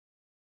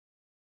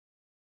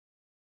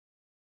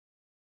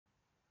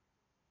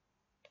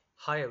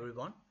Hi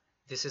everyone,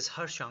 this is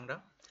Harshangda.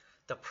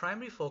 The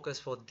primary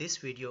focus for this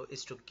video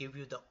is to give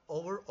you the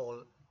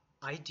overall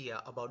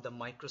idea about the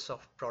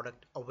Microsoft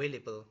product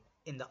available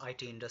in the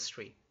IT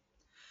industry.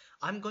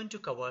 I'm going to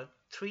cover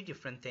three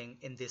different things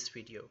in this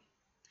video.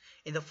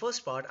 In the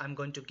first part, I'm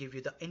going to give you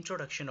the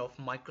introduction of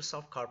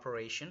Microsoft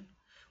Corporation,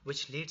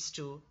 which leads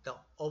to the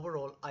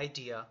overall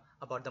idea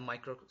about the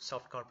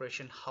Microsoft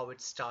Corporation, how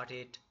it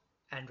started,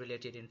 and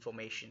related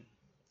information.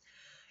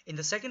 In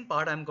the second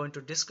part, I'm going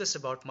to discuss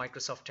about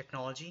Microsoft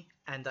technology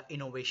and the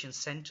innovation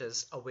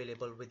centers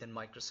available within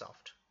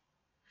Microsoft.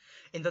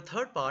 In the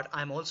third part,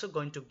 I'm also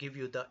going to give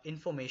you the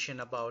information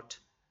about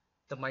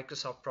the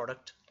Microsoft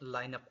product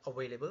lineup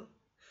available,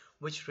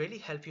 which really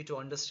help you to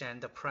understand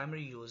the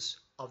primary use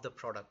of the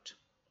product.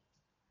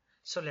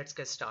 So let's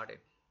get started.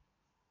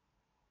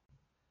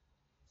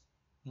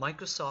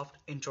 Microsoft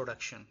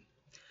introduction.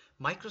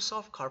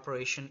 Microsoft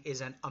Corporation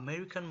is an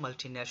American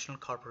multinational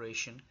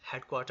corporation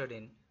headquartered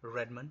in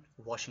Redmond,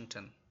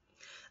 Washington,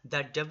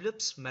 that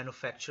develops,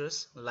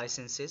 manufactures,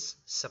 licenses,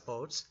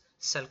 supports,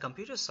 sell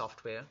computer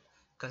software,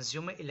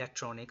 consumer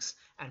electronics,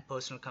 and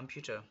personal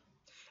computer,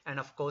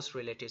 and of course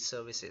related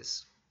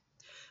services.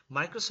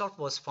 Microsoft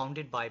was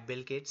founded by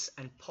Bill Gates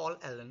and Paul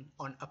Allen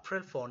on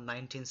April 4,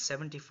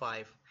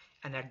 1975,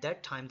 and at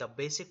that time the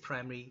basic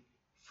primary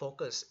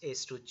focus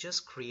is to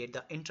just create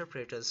the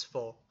interpreters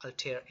for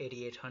Altair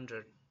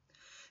 8800.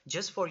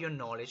 Just for your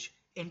knowledge,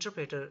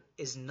 interpreter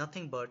is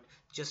nothing but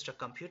just a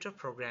computer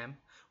program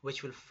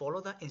which will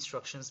follow the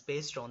instructions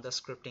based on the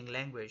scripting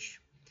language.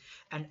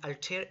 And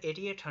Altair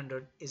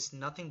 8800 is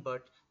nothing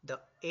but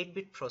the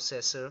 8-bit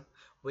processor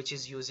which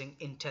is using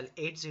Intel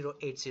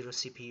 8080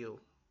 CPU.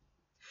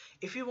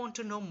 If you want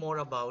to know more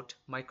about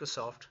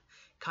Microsoft,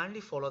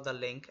 kindly follow the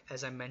link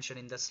as I mentioned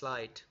in the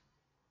slide.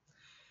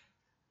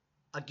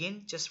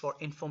 Again, just for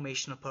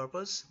informational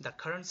purpose, the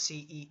current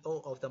CEO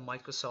of the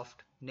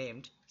Microsoft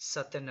named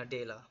Satya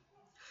Nadella.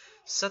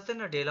 Satya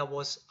Nadella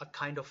was a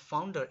kind of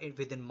founder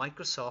within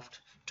Microsoft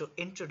to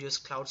introduce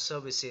cloud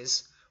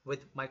services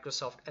with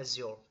Microsoft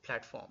Azure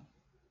platform.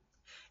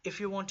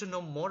 If you want to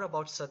know more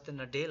about Satya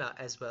Nadella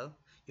as well,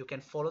 you can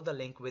follow the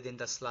link within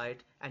the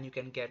slide and you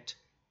can get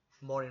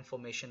more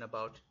information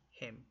about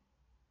him.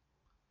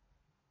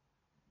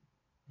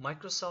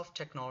 Microsoft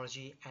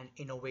technology and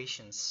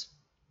innovations.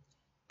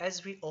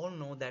 As we all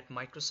know that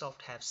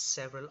Microsoft has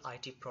several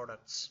IT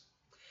products,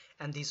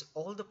 and these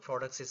all the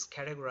products is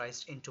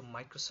categorized into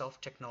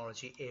Microsoft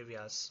technology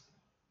areas.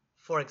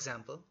 For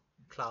example,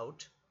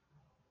 cloud,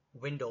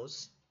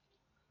 Windows,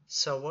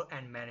 server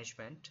and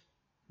management,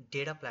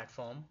 data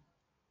platform,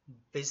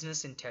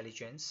 business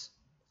intelligence,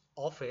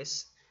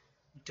 office,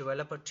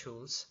 developer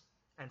tools,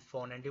 and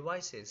phone and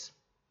devices.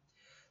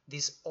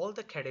 These all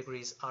the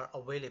categories are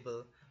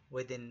available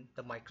within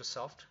the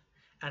Microsoft,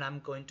 and I'm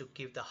going to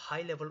give the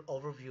high level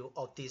overview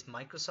of these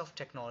Microsoft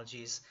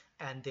technologies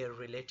and their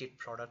related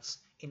products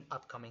in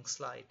upcoming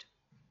slide.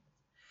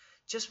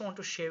 Just want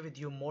to share with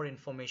you more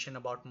information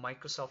about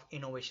Microsoft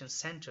Innovation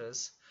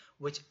Centers,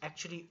 which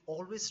actually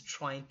always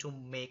trying to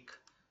make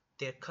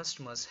their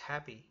customers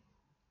happy.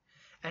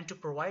 And to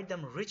provide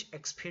them rich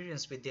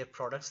experience with their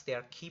products, they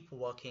are keep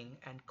working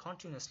and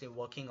continuously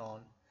working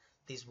on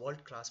these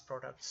world-class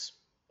products.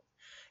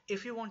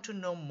 If you want to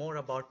know more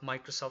about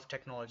Microsoft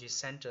Technology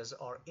Centers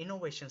or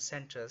Innovation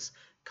Centers,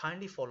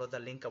 kindly follow the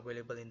link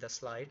available in the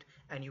slide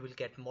and you will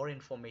get more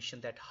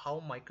information that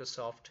how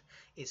Microsoft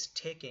is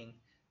taking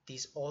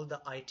these all the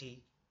IT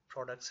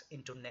products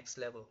into next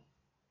level.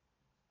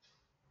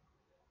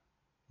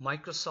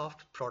 Microsoft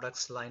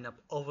Products Lineup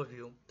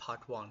Overview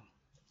Part 1.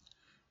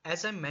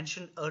 As I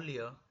mentioned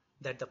earlier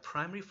that the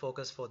primary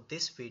focus for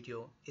this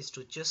video is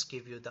to just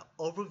give you the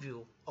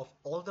overview of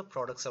all the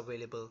products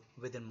available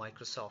within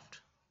Microsoft.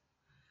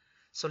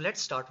 So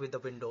let's start with the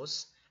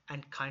Windows,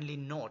 and kindly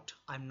note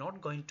I'm not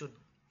going to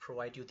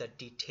provide you the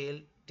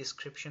detailed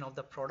description of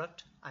the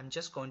product. I'm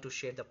just going to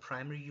share the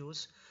primary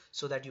use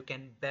so that you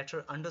can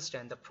better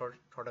understand the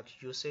product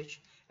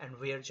usage and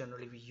where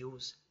generally we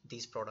use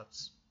these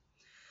products.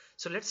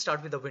 So let's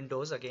start with the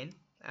Windows again.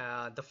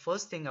 The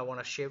first thing I want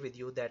to share with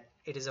you that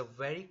it is a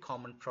very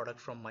common product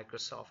from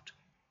Microsoft.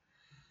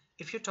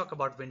 If you talk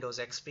about Windows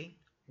XP,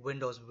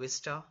 Windows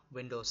Vista,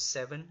 Windows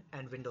 7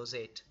 and Windows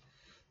 8,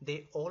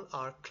 they all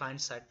are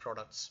client-side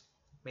products.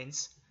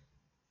 Means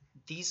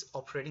these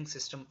operating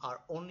systems are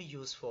only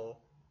used for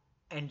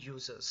end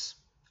users,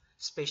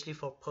 especially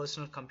for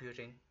personal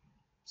computing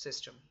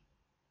system.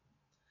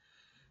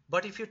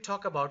 But if you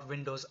talk about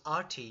Windows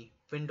RT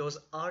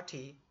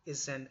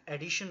is an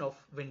addition of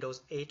Windows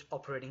 8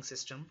 operating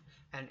system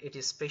and it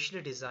is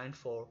specially designed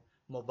for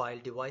mobile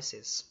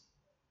devices.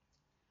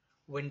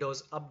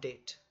 Windows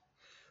Update.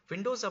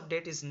 Windows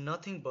Update is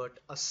nothing but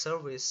a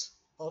service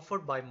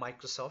offered by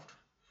Microsoft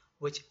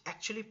which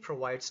actually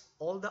provides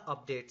all the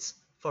updates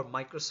for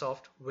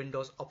Microsoft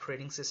Windows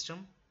operating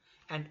system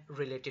and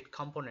related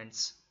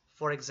components.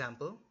 For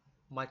example,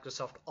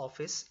 Microsoft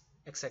Office,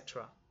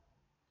 etc.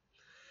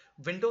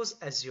 Windows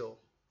Azure.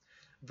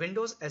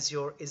 Windows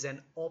Azure is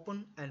an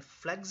open and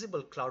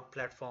flexible cloud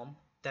platform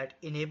that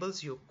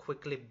enables you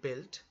quickly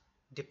build,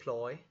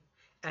 deploy,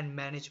 and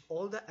manage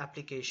all the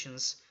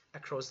applications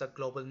across the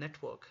global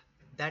network.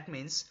 That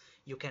means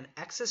you can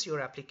access your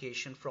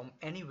application from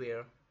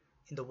anywhere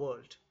in the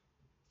world.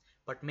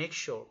 But make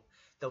sure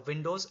the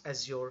Windows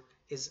Azure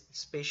is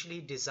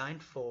specially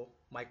designed for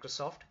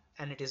Microsoft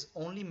and it is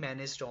only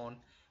managed on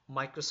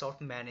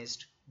Microsoft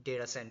managed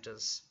data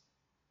centers.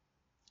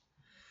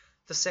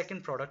 The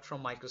second product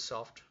from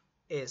Microsoft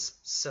is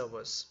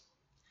servers.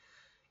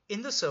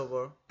 In the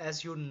server,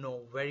 as you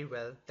know very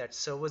well, that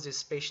servers is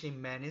specially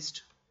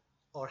managed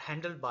or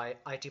handled by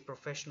IT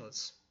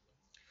professionals.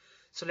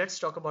 So let's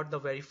talk about the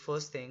very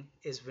first thing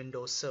is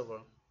Windows Server.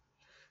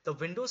 The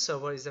Windows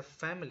Server is a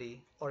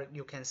family, or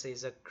you can say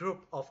is a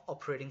group of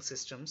operating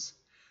systems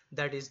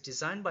that is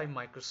designed by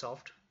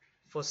Microsoft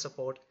for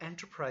support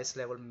enterprise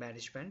level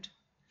management,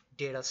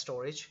 data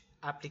storage,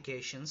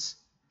 applications,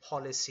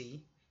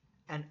 policy,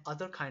 and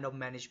other kind of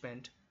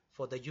management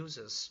for the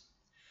users,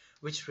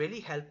 which really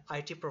help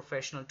IT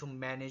professional to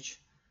manage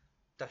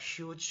the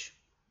huge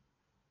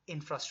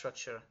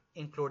infrastructure,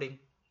 including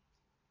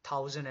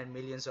thousands and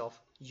millions of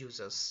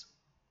users.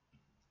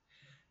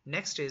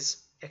 Next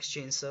is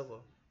Exchange Server.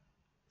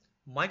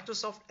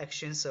 Microsoft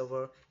Exchange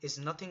Server is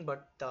nothing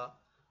but the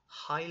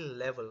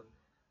high-level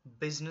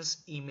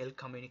business email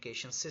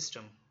communication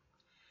system.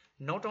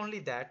 Not only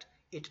that,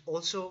 it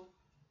also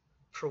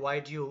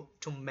provides you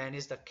to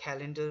manage the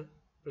calendar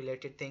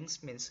related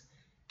things, means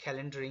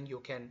calendaring. You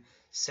can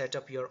set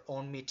up your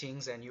own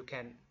meetings and you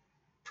can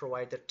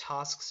provide the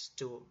tasks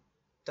to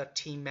the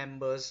team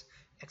members,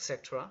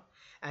 etc.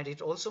 And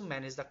it also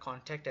manages the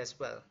contact as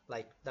well,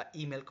 like the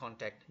email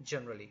contact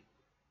generally.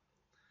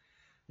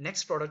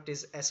 Next product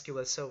is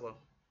SQL Server.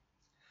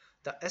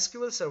 The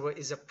SQL Server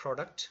is a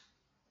product.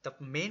 The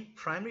main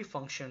primary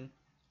function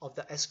of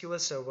the SQL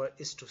Server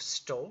is to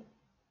store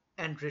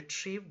and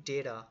retrieve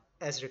data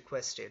as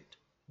requested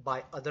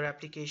by other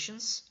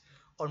applications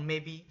or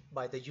maybe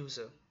by the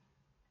user.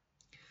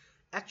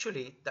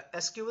 Actually, the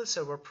SQL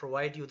Server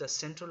provides you the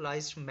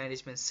centralized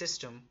management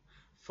system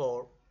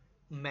for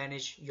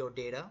manage your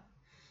data.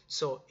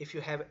 So if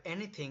you have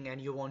anything and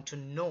you want to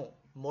know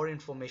more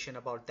information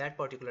about that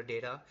particular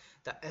data,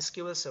 the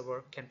SQL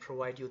Server can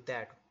provide you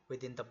that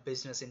within the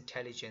business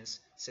intelligence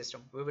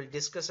system. We will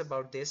discuss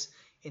about this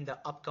in the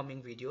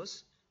upcoming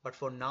videos, but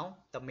for now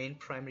the main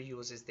primary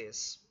use is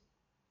this.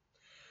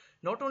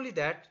 Not only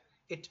that,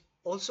 it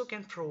also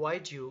can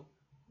provide you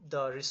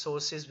the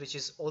resources which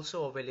is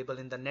also available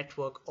in the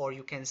network, or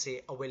you can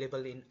say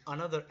available in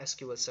another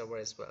SQL Server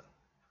as well.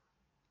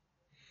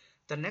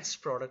 The next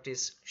product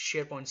is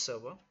SharePoint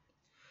Server.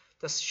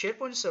 The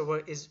SharePoint Server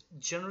is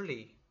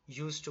generally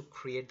used to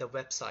create the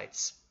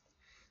websites.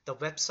 The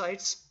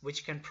websites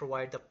which can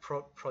provide the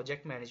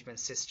project management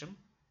system,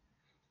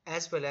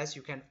 as well as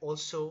you can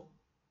also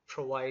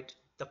provide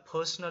the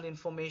personal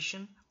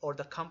information or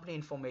the company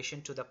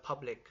information to the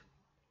public.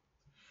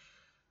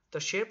 The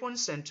SharePoint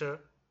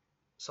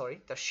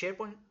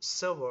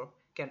Server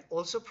can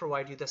also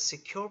provide you the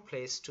secure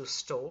place to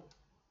store,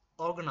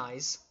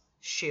 organize,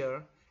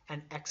 share,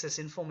 and access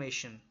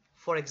information.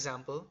 For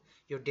example,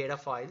 your data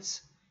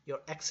files, your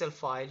Excel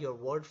file, your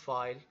Word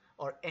file,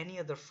 or any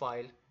other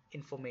file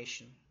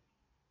information.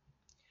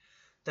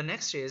 The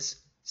next is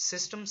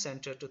System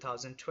Center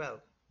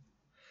 2012.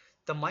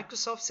 The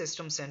Microsoft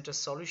System Center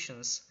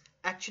solutions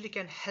actually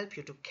can help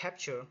you to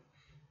capture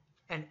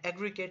and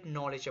aggregate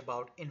knowledge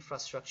about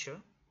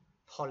infrastructure,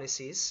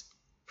 policies,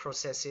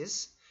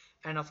 processes,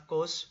 and of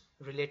course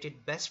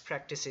related best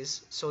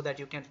practices so that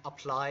you can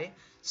apply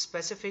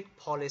specific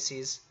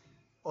policies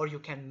or you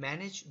can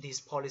manage these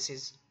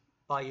policies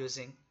by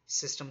using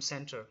System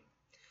Center.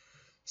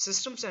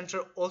 System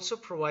Center also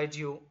provides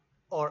you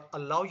or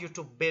allow you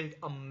to build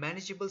a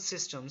manageable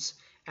systems,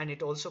 and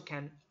it also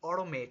can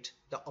automate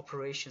the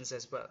operations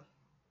as well.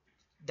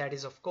 That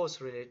is of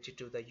course related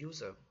to the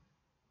user.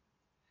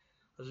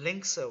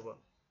 Link Server.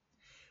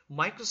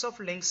 Microsoft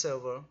Link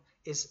Server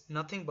is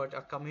nothing but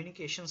a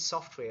communication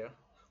software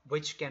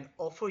which can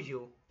offer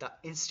you the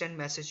instant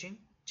messaging,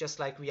 just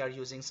like we are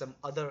using some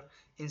other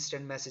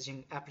instant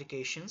messaging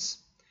applications.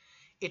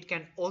 It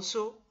can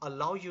also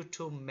allow you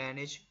to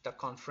manage the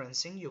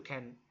conferencing. You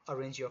can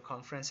arrange your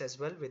conference as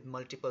well with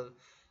multiple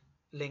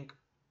link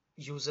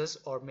users,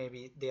 or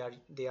maybe they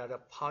are a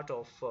part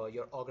of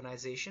your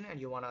organization and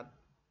you want to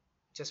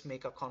just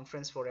make a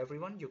conference for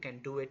everyone. You can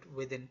do it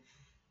within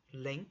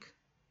Link,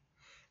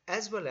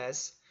 as well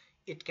as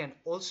it can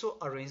also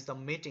arrange the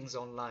meetings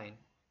online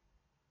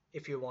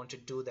if you want to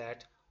do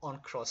that on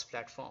cross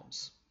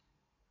platforms.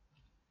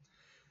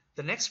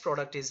 The next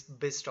product is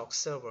BizTalk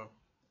Server.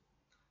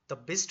 The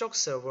BizTalk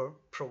Server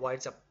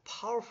provides a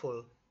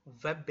powerful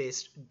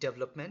web-based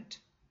development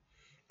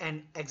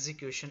and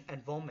execution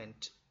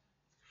environment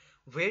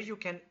where you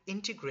can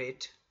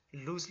integrate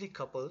loosely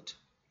coupled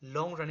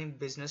long-running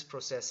business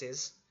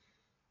processes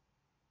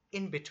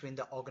in between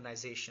the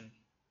organization.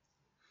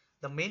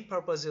 The main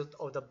purpose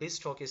of the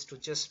BizTalk is to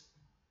just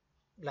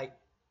like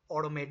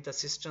automate the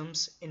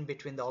systems in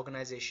between the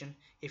organization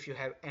if you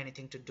have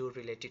anything to do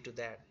related to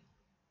that.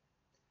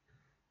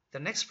 The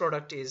next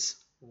product is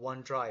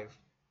OneDrive.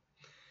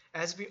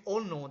 As we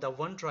all know, the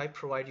OneDrive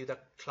provides you the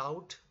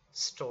cloud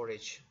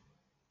storage.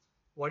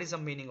 What is the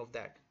meaning of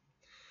that?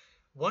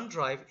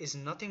 OneDrive is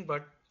nothing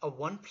but a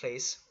one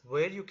place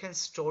where you can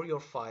store your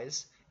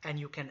files and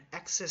you can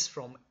access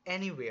from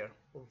anywhere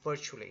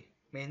virtually.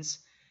 Means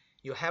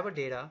you have a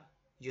data,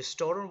 you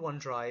store on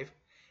OneDrive,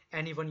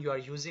 and even you are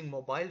using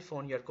mobile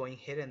phone, you are going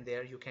here and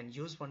there, you can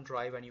use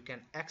OneDrive and you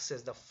can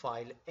access the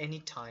file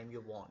anytime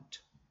you want.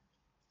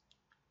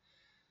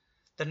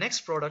 The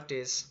next product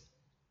is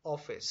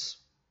Office.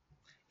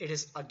 It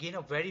is again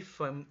a very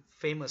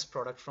famous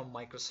product from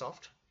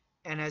Microsoft,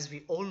 and as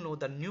we all know,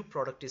 the new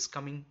product is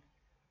coming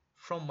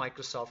from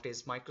Microsoft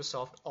is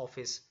Microsoft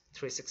Office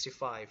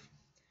 365.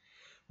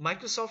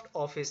 Microsoft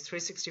Office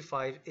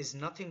 365 is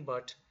nothing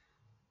but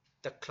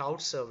the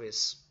cloud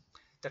service.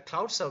 The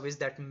cloud service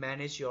that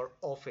manage your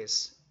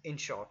office in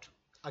short.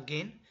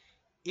 Again,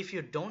 if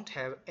you don't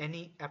have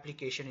any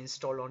application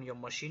installed on your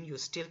machine, you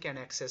still can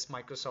access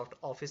Microsoft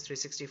Office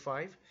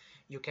 365.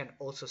 You can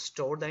also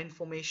store the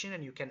information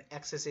and you can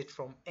access it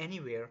from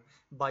anywhere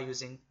by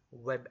using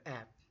web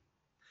app.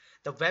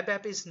 The web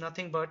app is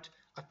nothing but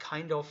a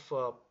kind of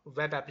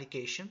web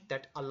application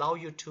that allow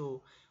you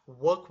to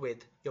work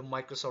with your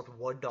Microsoft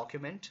Word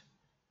document,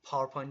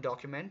 PowerPoint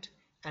document,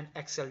 and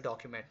Excel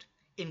document,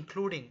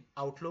 including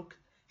Outlook,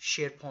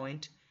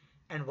 SharePoint,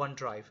 and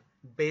OneDrive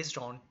based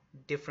on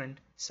different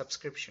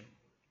subscription.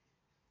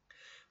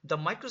 The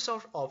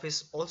Microsoft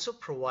Office also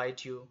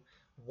provides you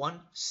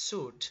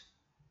OneSuite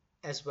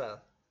as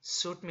well.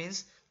 Suite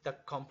means the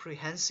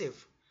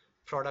comprehensive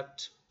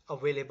product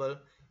available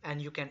and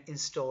you can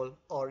install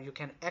or you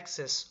can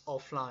access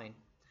offline.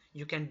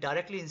 You can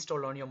directly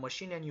install on your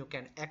machine and you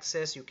can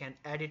access, you can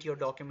edit your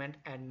document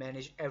and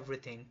manage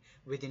everything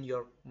within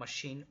your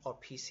machine or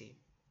PC.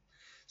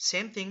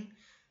 Same thing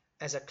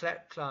as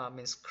a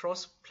means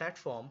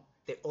cross-platform,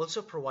 they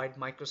also provide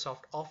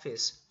Microsoft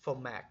Office for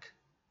Mac,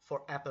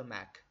 for Apple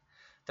Mac.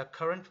 The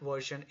current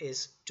version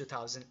is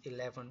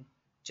 2011,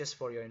 just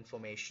for your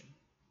information.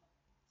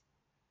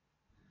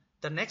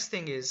 The next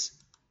thing is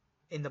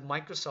in the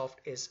Microsoft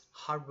is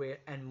hardware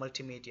and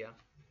multimedia.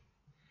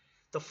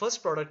 The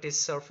first product is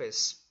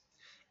Surface.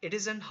 It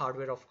is an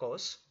hardware, of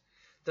course.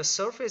 The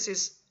Surface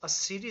is a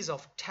series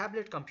of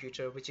tablet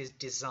computer which is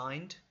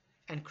designed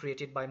and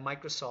created by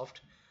Microsoft,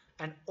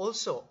 and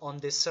also on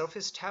this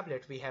Surface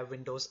tablet we have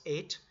Windows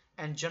 8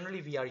 and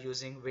generally we are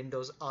using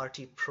Windows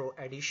RT Pro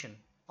Edition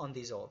on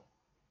these all.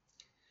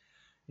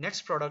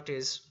 Next product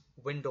is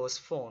Windows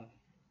Phone.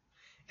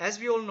 As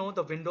we all know,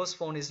 the Windows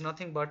Phone is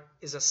nothing but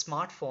is a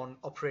smartphone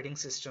operating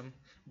system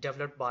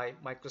developed by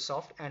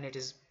Microsoft, and it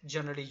is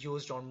generally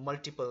used on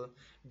multiple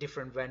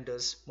different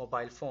vendors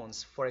mobile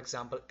phones. For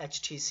example,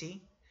 HTC,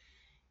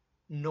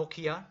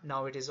 Nokia,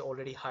 now it is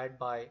already hired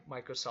by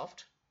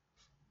Microsoft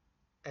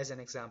as an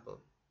example.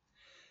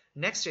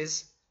 Next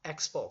is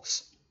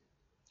Xbox.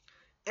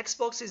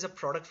 Xbox is a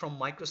product from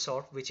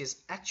Microsoft which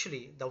is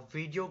actually the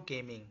video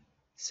gaming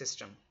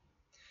system.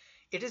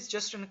 It is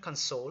just a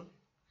console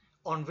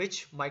on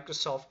which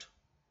Microsoft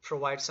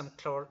provides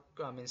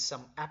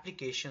some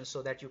applications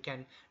so that you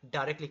can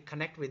directly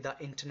connect with the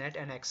internet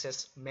and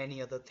access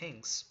many other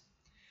things.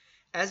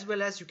 As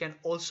well as you can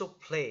also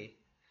play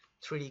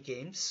 3D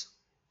games.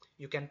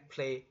 You can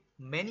play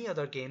many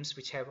other games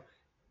which have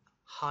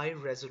high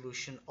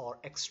resolution or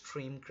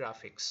extreme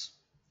graphics,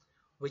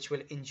 which will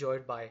be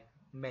enjoyed by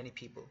many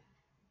people.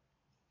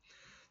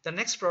 The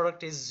next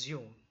product is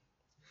Zune.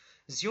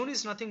 Zune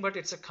is nothing but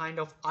it's a kind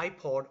of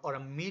iPod or a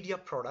media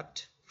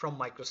product from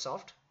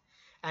Microsoft,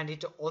 and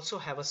it also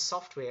have a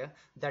software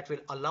that will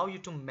allow you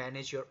to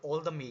manage your all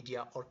the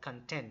media or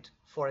content,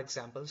 for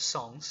example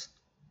songs,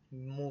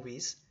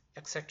 movies,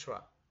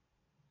 etc.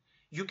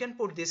 You can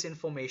put this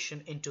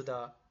information into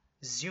the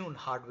Zune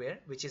hardware,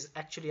 which is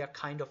actually a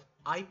kind of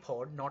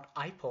iPod, not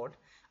iPod.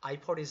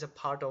 iPod is a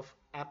part of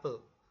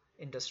Apple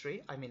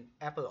industry,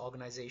 Apple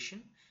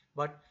organization,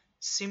 but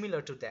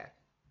similar to that.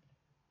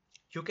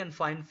 You can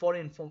find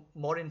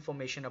more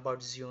information about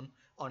Zune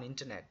on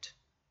internet.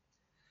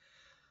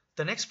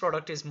 The next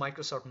product is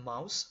Microsoft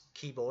mouse,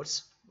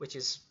 keyboards, which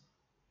is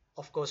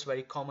of course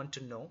very common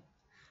to know,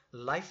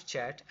 live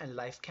chat and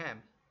live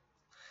cam.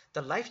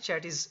 The live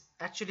chat is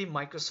actually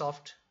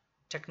Microsoft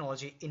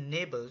technology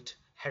enabled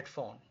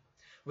headphone,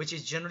 which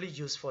is generally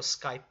used for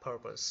Skype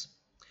purpose.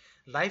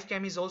 Live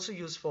cam is also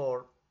used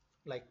for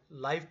like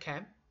live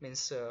cam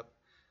means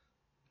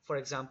for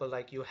example,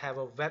 like you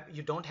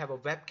don't have a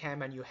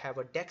webcam and you have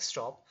a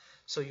desktop,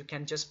 so you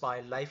can just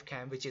buy live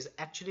cam, which is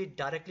actually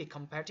directly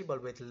compatible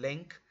with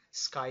Link,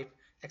 Skype,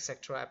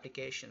 etc.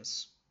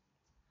 applications.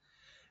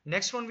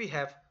 Next one we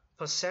have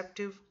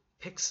Perceptive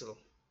Pixel.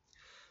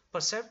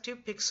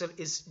 Perceptive Pixel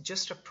is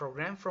just a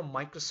program from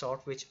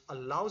Microsoft which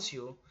allows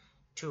you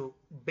to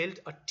build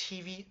a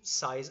TV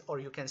size, or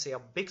you can say a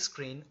big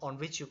screen on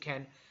which you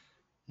can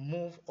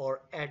move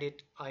or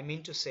edit.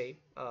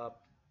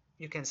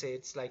 You can say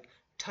it's like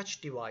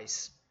touch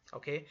device.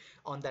 Okay,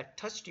 on that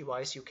touch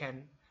device you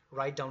can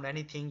write down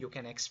anything, you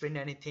can explain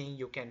anything,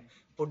 you can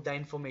put the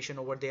information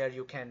over there,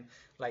 you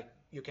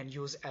can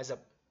use as a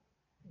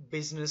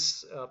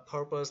business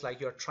purpose, like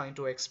you're trying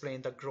to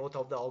explain the growth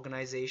of the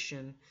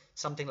organization,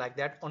 something like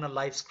that on a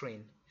live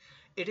screen.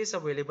 It is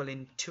available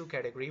in two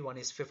categories. One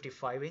is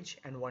 55-inch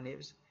and one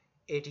is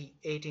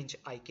 88-inch,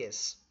 I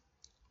guess,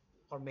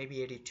 or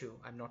maybe 82.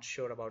 I'm not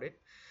sure about it.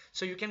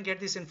 So you can get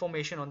this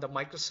information on the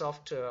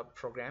Microsoft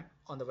program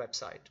on the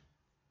website.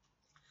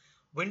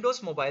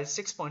 Windows Mobile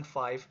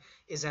 6.5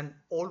 is an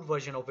old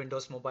version of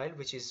Windows Mobile,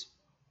 which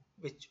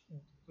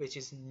which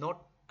is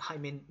not, I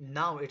mean,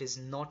 now it is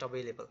not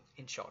available,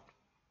 in short.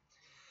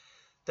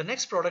 The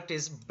next product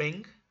is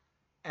Bing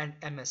and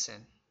MSN.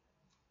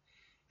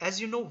 As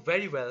you know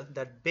very well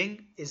that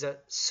Bing is a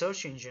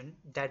search engine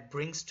that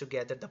brings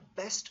together the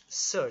best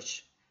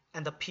search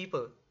and the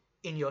people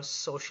in your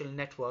social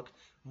network.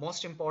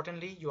 Most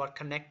importantly, you are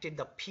connected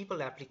the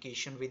people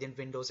application within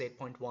Windows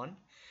 8.1,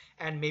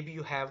 and maybe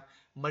you have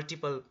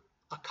multiple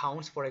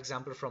accounts, for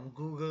example, from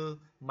Google,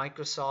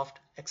 Microsoft,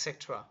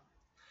 etc.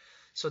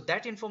 So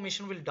that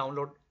information will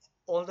download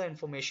all the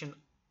information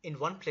in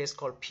one place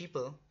called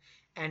people,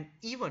 and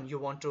even you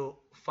want to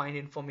find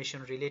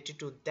information related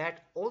to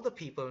that, all the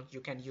people,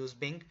 you can use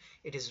Bing.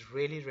 It is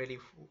really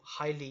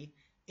highly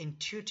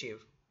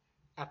intuitive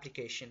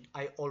application.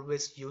 I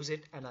always use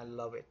it and I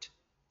love it.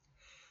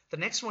 The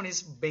next one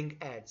is Bing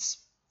Ads.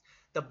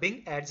 The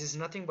Bing Ads is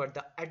nothing but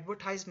the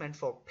advertisement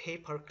for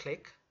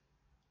pay-per-click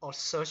or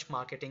search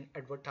marketing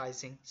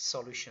advertising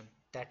solution.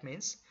 That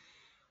means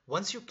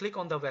once you click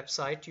on the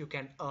website, you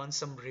can earn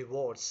some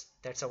rewards.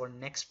 That's our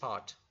next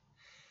part.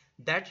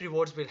 That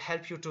rewards will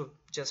help you to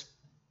just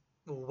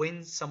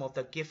win some of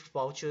the gift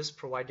vouchers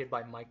provided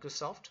by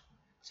Microsoft.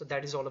 So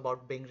that is all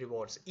about Bing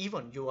rewards.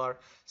 Even you are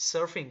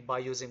surfing by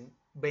using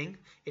Bing,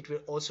 it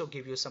will also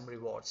give you some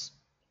rewards.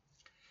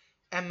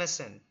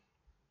 MSN.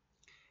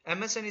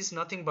 MSN is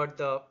nothing but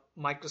the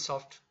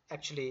Microsoft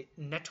actually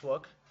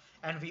network,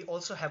 and we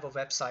also have a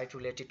website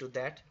related to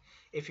that.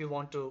 If you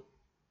want to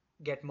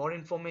get more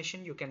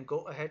information, you can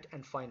go ahead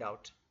and find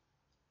out.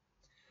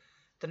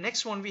 The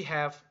next one we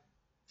have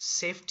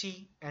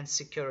safety and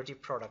security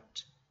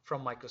product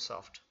from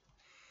Microsoft.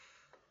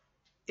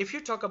 If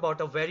you talk about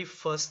the very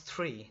first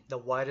three, the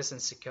virus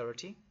and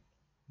security,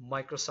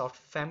 Microsoft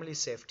Family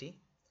Safety,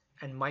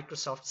 and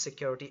Microsoft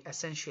Security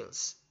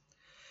Essentials.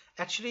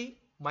 Actually,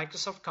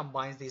 Microsoft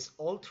combines these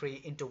all three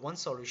into one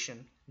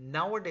solution.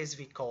 Nowadays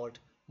we called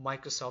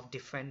Microsoft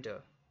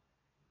Defender.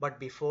 But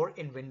before,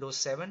 in Windows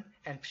 7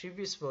 and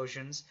previous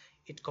versions,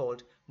 it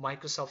called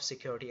Microsoft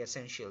Security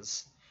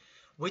Essentials,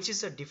 which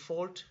is a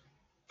default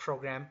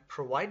program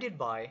provided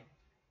by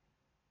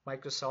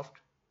Microsoft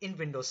in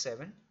Windows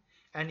 7,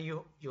 and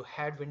you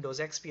had Windows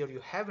XP or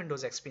you have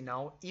Windows XP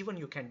now, even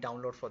you can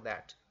download for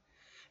that.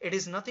 It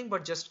is nothing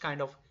but just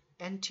kind of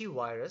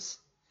antivirus,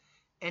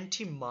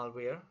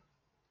 anti-malware,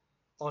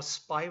 or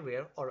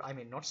spyware, or I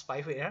mean not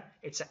spyware,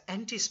 it's an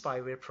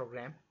anti-spyware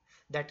program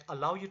that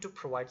allow you to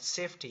provide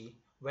safety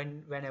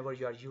whenever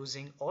you are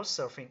using or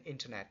surfing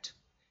internet.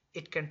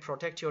 It can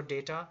protect your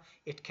data,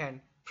 it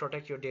can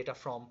protect your data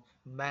from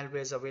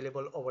malwares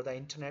available over the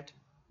internet,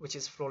 which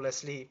is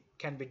flawlessly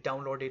can be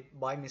downloaded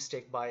by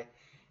mistake by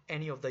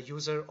any of the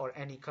user or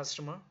any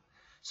customer.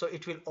 So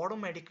it will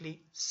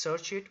automatically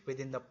search it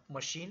within the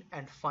machine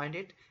and find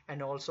it,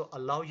 and also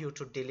allow you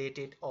to delete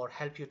it or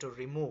help you to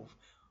remove,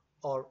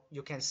 or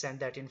you can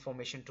send that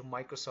information to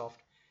Microsoft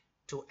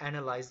to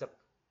analyze the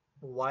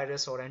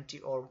virus or anti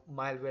or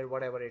malware,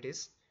 whatever it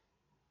is.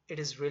 It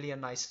is really a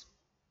nice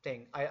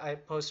thing. I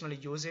personally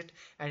use it,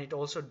 and it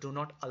also do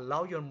not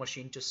allow your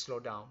machine to slow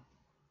down.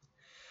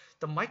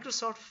 The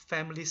Microsoft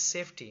Family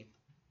Safety,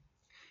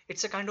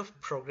 it's a kind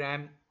of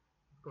program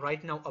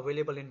right now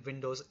available in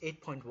Windows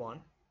 8.1.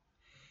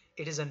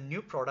 It is a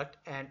new product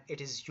and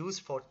it is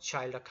used for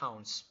child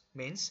accounts.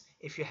 Means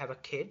if you have a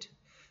kid,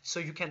 so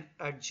you can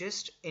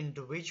adjust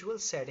individual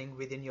setting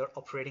within your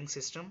operating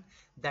system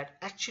that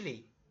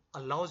actually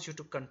allows you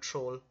to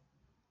control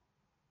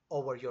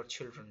over your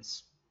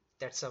children's.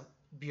 That's a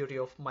beauty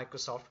of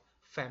Microsoft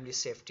Family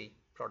Safety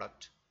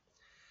product.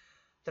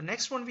 The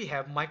next one we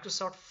have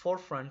Microsoft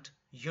Forefront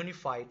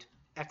Unified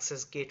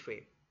Access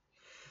Gateway.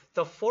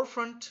 The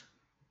Forefront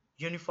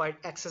Unified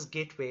Access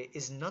Gateway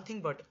is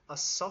nothing but a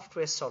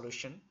software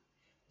solution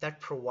that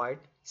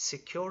provides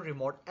secure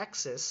remote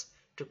access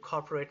to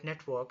corporate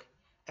network,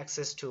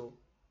 access to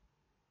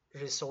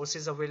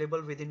resources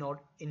available within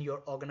or in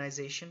your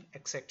organization,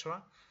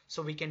 etc.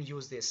 So we can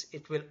use this.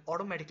 It will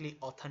automatically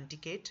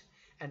authenticate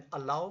and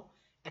allow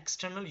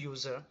external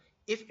user,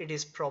 if it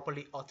is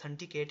properly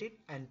authenticated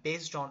and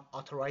based on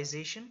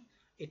authorization,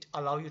 it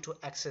allow you to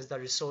access the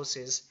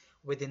resources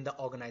within the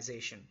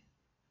organization.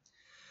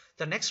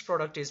 The next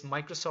product is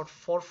Microsoft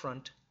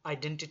Forefront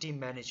Identity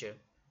Manager.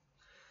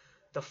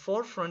 The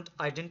Forefront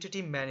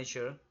Identity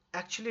Manager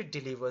actually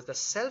delivers the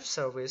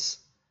self-service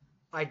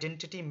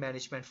identity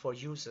management for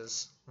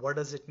users. What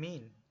does it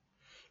mean?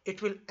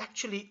 It will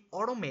actually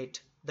automate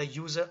the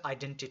user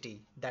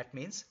identity. That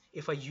means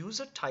if a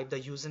user type the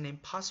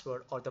username,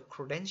 password, or the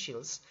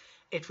credentials,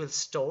 it will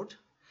store,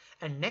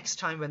 and next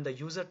time when the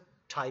user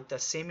type the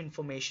same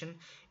information,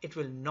 it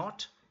will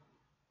not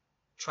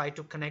try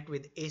to connect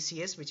with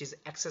ACS, which is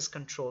access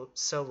control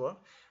server,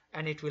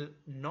 and it will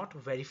not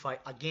verify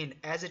again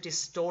as it is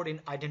stored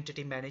in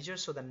identity manager.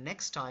 So the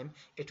next time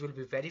it will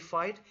be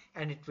verified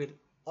and it will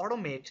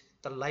automate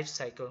the life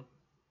cycle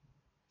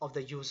of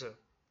the user.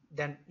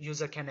 Then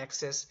user can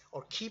access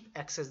or keep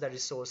access the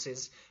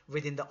resources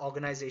within the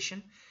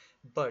organization.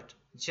 But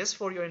just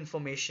for your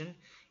information,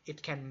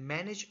 it can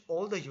manage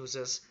all the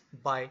users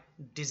by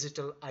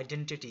digital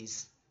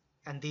identities,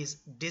 and these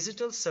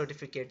digital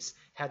certificates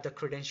have the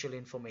credential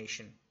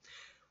information.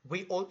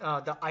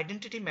 The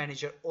identity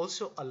manager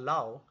also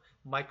allow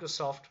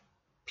Microsoft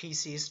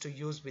PCs to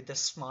use with the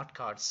smart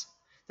cards.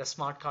 The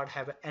smart card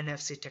have an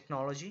NFC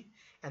technology,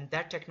 and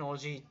that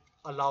technology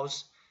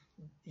allows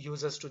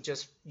users to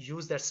just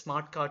use their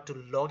smart card to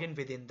log in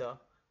within the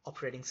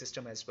operating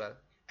system as well.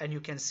 And you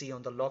can see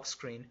on the lock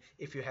screen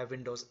if you have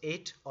Windows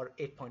 8 or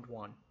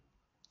 8.1.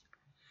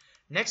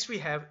 Next we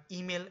have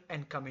email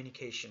and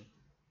communication.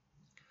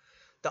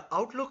 The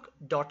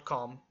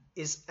Outlook.com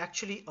is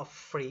actually a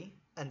free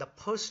and the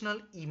personal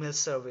email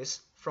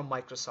service from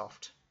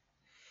Microsoft.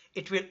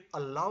 It will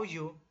allow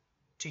you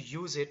to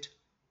use it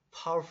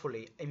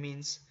powerfully. It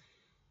means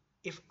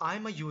if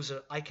I'm a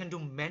user, I can do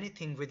many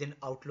things within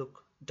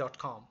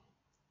Outlook.com.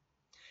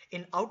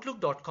 In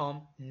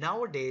Outlook.com,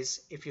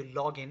 nowadays, if you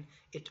log in,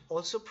 it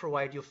also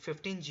provides you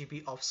 15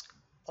 GB of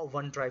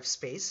OneDrive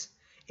space,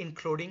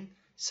 including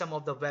some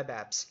of the web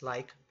apps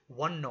like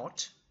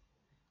OneNote,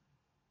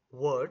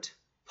 Word,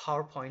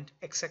 PowerPoint,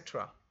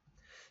 etc.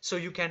 So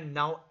you can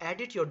now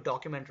edit your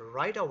document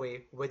right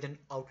away within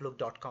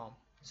Outlook.com.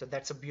 So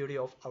that's the beauty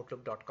of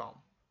Outlook.com.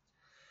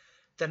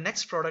 The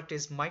next product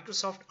is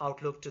Microsoft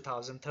Outlook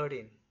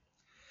 2013.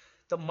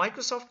 The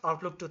Microsoft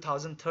Outlook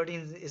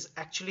 2013 is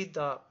actually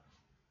the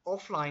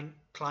offline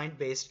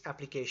client-based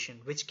application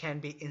which can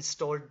be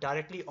installed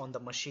directly on the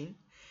machine,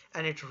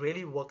 and it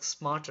really works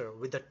smarter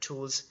with the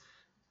tools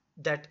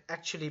that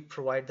actually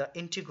provide the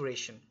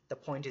integration. The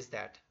point is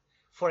that,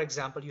 for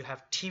example, you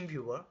have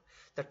TeamViewer.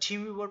 The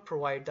TeamViewer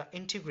provides the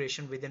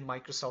integration within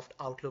Microsoft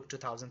Outlook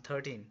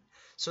 2013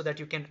 so that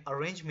you can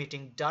arrange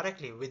meeting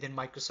directly within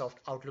Microsoft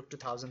Outlook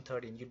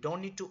 2013. You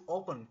don't need to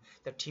open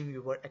the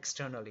TeamViewer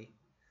externally.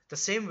 The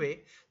same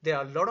way, there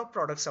are a lot of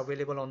products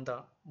available on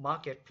the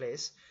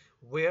marketplace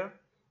where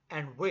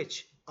and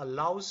which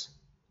allows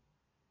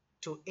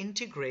to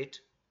integrate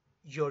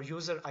your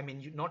user,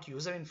 not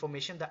user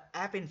information, the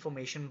app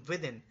information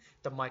within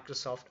the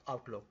Microsoft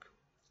Outlook.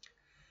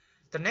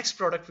 The next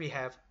product we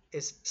have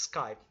is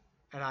Skype,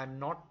 and I'm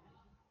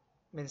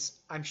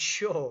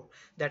sure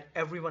that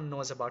everyone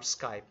knows about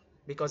Skype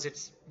because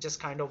it's just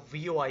kind of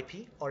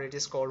VoIP, or it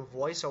is called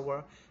voice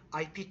over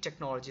IP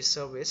technology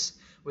service,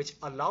 which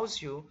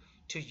allows you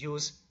to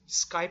use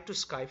Skype to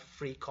Skype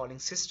free calling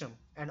system,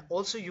 and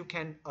also you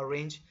can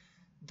arrange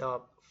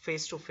the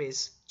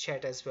face-to-face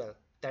chat as well.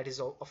 That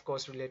is of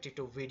course related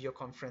to video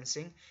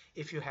conferencing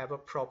if you have a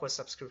proper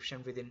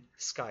subscription within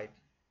Skype.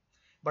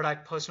 But I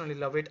personally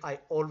love it. I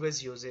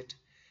always use it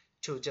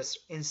to just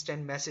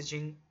instant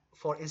messaging.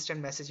 For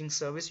instant messaging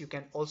service, you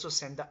can also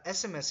send the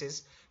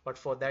SMSs, but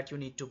for that you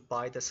need to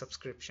buy the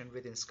subscription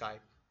within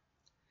Skype.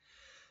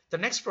 The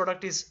next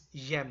product is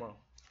Yammer.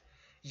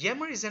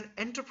 Yammer is an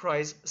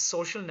enterprise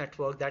social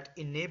network that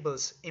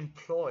enables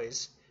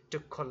employees to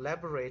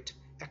collaborate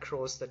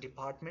across the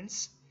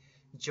departments,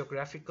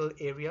 geographical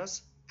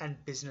areas,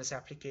 and business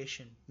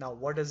application. Now,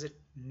 what does it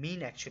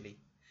mean actually?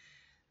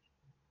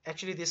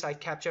 Actually, this I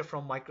captured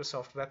from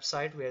Microsoft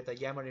website where the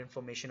Yammer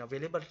information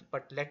available,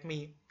 but let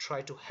me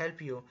try to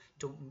help you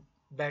to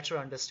better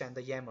understand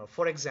the Yammer.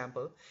 For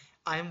example,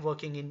 I am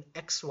working in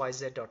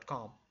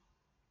xyz.com.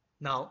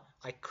 Now,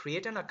 I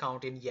create an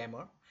account in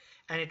Yammer,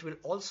 and it will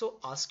also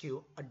ask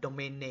you a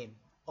domain name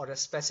or a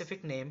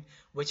specific name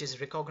which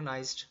is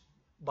recognized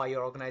by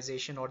your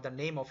organization, or the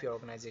name of your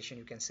organization,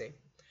 you can say.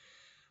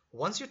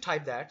 Once you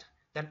type that,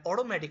 then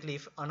automatically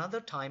if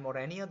another time or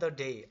any other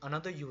day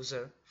another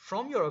user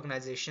from your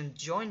organization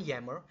join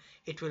Yammer,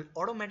 it will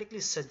automatically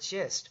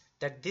suggest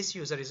that this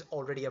user is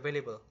already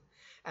available,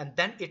 and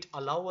then it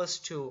allows us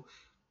to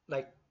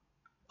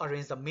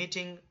arrange the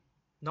meeting,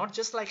 not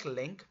just like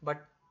link,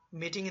 but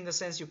meeting in the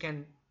sense you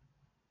can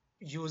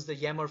use the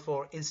Yammer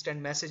for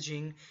instant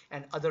messaging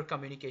and other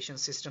communication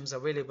systems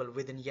available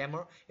within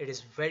Yammer. It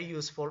is very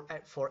useful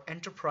for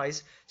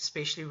enterprise,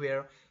 especially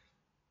where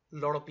a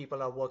lot of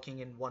people are working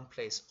in one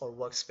place or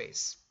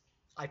workspace.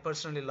 I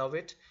personally love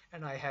it,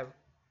 and I have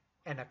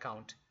an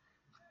account.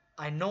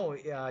 I know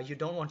you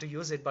don't want to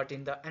use it, but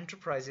in the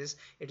enterprises,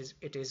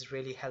 it is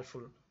really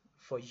helpful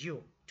for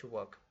you to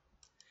work.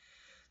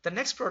 The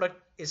next product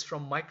is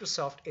from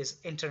Microsoft is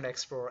Internet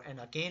Explorer, and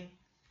again,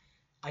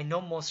 I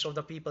know most of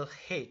the people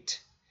hate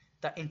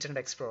the Internet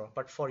Explorer,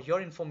 but for your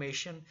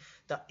information,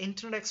 the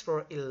Internet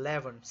Explorer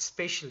 11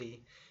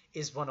 especially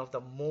is one of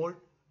the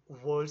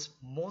world's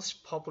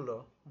most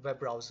popular web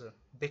browser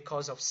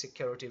because of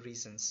security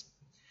reasons.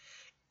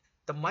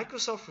 The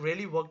Microsoft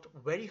really worked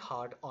very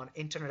hard on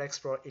Internet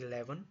Explorer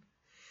 11,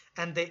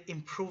 and they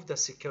improve the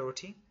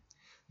security.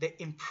 They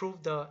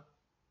improve the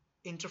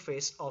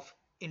interface of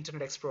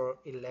Internet Explorer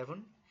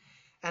 11,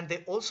 and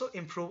they also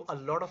improve a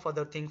lot of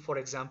other things, for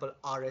example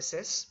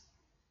RSS,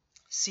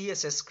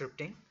 CSS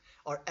scripting,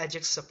 or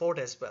Ajax support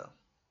as well.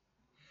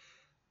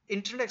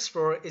 Internet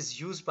Explorer is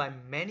used by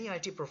many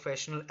IT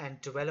professionals and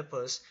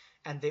developers,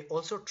 and they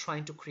also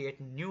trying to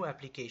create new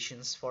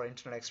applications for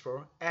Internet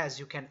Explorer, as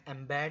you can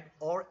embed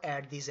or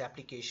add these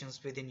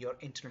applications within your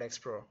Internet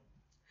Explorer.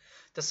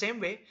 The same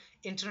way,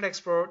 Internet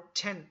Explorer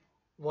 10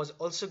 was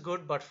also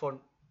good, but for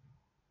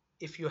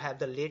if you have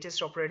the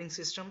latest operating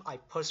system, I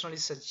personally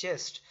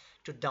suggest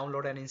to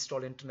download and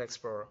install Internet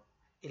Explorer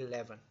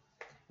 11,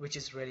 which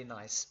is really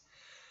nice.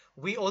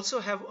 We also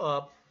have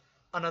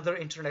another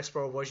Internet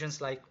Explorer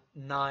versions like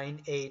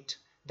 9, 8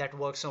 that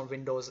works on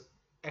Windows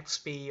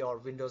XP or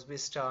Windows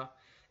Vista,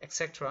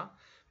 etc.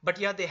 But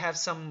yeah, they have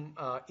some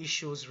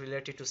issues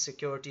related to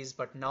securities,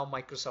 but now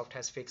Microsoft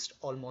has fixed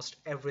almost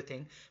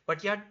everything.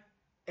 But yeah,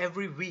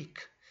 every week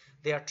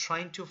they are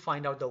trying to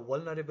find out the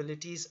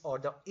vulnerabilities or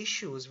the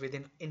issues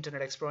within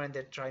Internet Explorer, and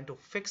they're trying to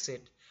fix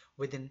it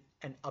within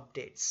an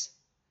updates.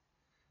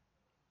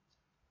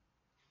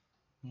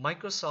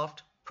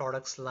 Microsoft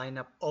products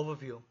lineup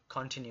overview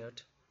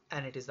continued,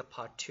 and it is the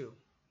part 2.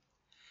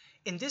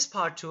 In this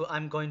part 2,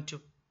 I'm going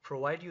to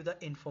provide you the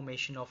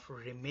information of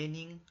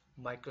remaining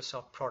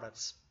Microsoft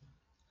products.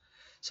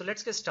 So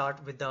let's get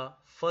started with the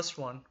first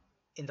one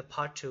in the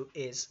part 2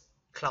 is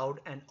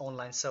cloud and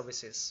online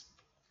services.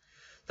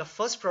 The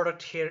first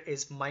product here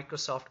is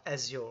Microsoft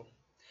Azure.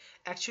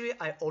 Actually,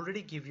 I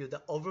already give you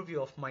the overview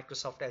of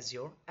Microsoft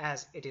Azure,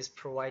 as it is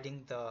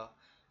providing the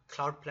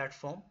cloud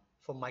platform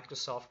for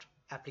Microsoft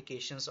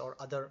applications or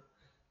other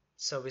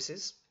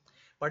services.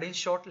 But in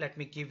short, let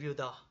me give you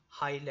the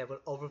high level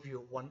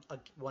overview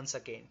once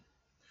again.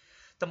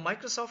 The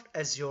Microsoft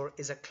Azure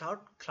is a cloud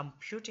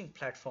computing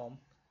platform,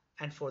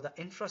 and for the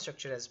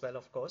infrastructure as well,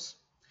 of course.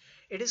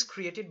 It is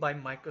created by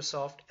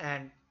Microsoft,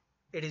 and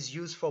it is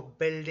used for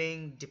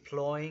building,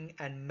 deploying,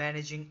 and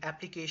managing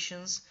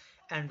applications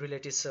and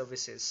related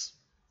services.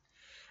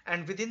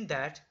 And within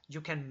that,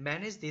 you can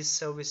manage these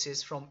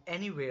services from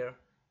anywhere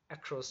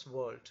across the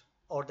world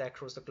or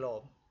across the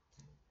globe.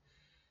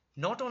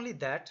 Not only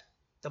that,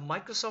 the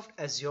Microsoft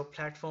Azure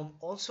platform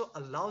also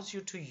allows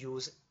you to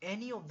use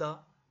any of the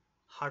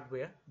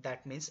hardware.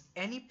 That means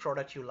any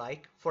product you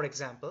like. For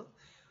example,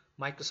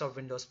 Microsoft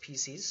Windows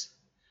PCs,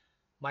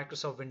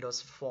 Microsoft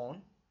Windows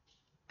Phone,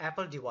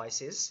 Apple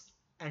devices,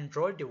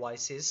 Android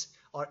devices,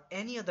 or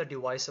any other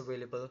device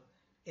available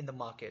in the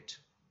market.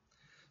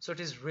 So it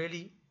is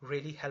really,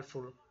 really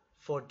helpful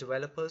for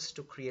developers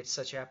to create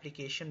such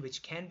application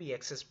which can be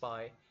accessed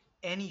by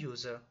any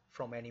user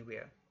from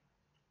anywhere.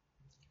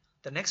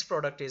 The next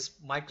product is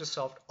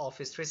Microsoft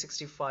Office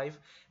 365,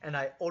 and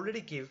I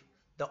already give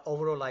the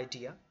overall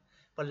idea,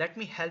 but let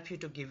me help you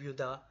to give you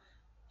the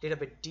little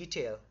bit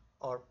detail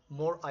or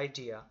more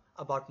idea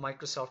about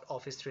Microsoft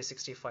Office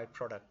 365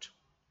 product.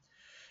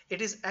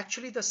 It is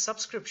actually the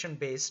subscription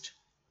based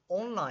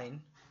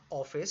online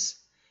Office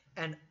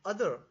and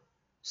other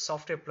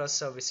software plus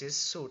services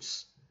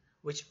suites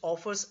which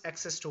offers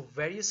access to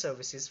various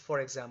services, for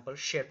example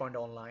SharePoint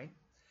Online,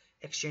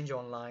 Exchange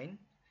Online,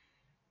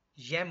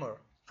 Yammer.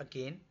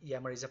 Again,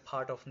 Yammer is a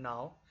part of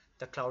now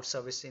the cloud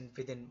service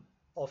within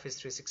Office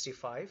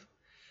 365,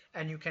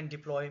 and you can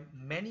deploy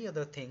many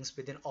other things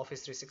within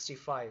Office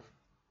 365,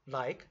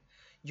 like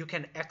you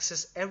can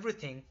access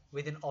everything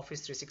within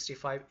Office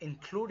 365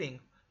 including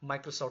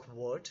Microsoft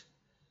Word,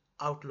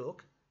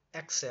 Outlook,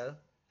 Excel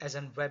as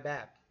a web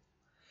app.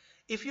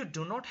 If you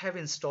do not have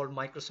installed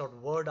Microsoft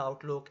Word,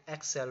 Outlook,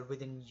 Excel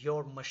within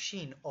your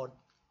machine or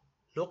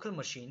local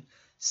machine,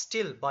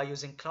 still by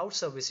using cloud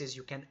services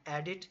you can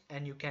add it,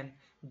 and you can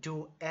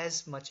do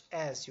as much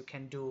as you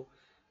can do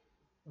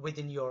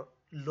within your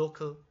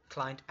local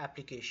client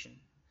application.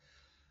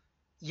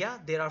 Yeah,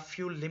 there are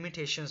few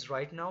limitations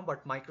right now,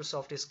 but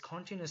Microsoft is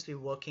continuously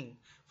working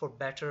for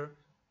better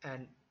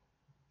and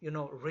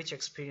rich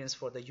experience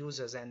for the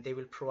users, and they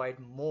will provide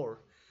more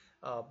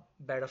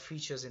better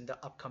features in the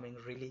upcoming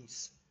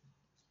release.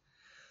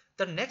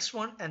 The next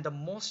one and the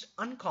most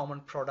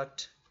uncommon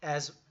product,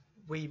 as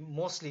we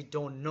mostly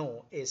don't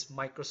know, is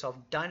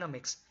Microsoft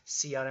Dynamics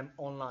CRM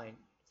Online.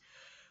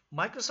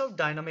 Microsoft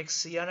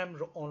Dynamics CRM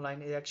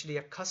Online is actually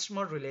a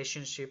customer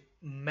relationship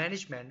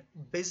management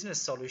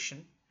business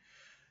solution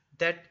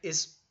that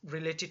is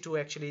related to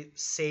actually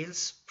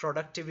sales,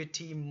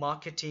 productivity,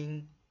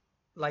 marketing,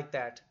 like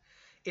that.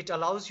 It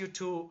allows you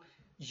to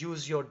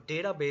use your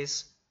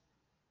database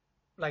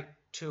like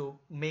to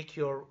make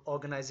your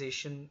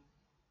organization,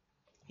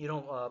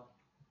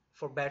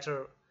 for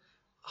better,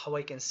 how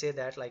I can say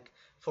that, like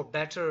for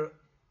better,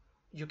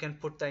 you can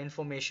put the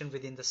information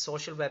within the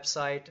social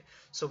website.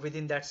 So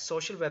within that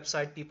social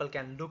website people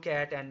can look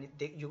at, and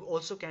you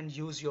also can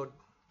use your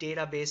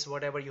database,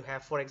 whatever you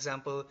have, for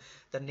example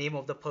the name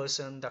of the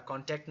person, the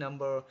contact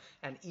number,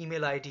 and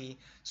email ID.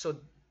 So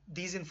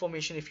these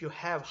information, if you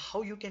have,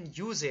 how you can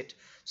use it.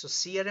 So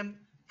CRM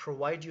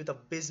provide you the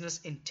business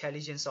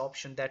intelligence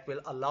option that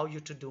will allow you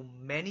to do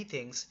many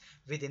things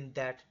within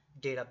that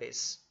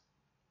database.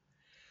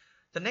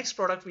 The next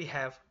product we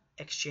have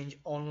Exchange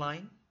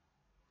Online.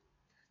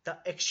 The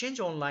Exchange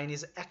Online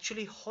is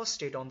actually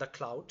hosted on the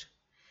cloud,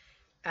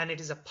 and it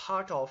is a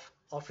part of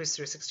Office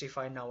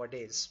 365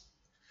 nowadays.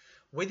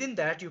 Within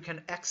that, you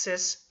can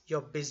access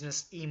your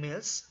business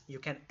emails, you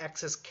can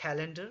access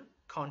calendar,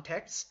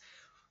 contacts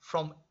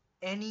from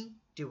any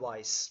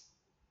device.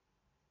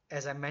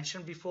 As I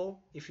mentioned before,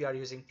 if you are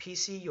using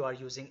PC, you are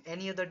using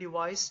any other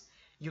device,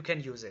 you can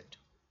use it.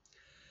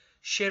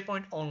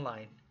 SharePoint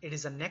Online, it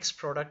is the next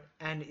product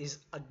and is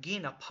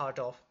again a part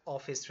of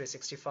Office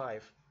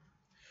 365.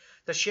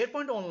 The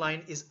SharePoint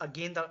Online is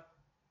again the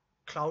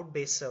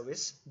cloud-based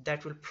service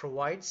that will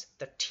provide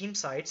the team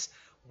sites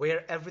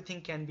where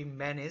everything can be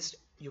managed.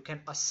 You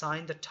can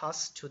assign the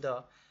tasks to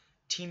the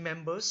team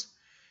members,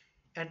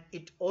 and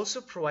it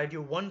also provides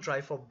you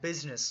OneDrive for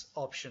business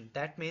option.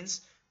 That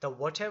means the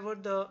whatever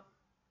the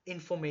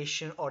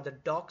information or the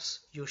docs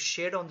you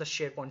shared on the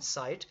SharePoint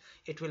site,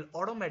 it will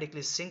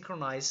automatically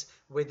synchronize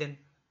within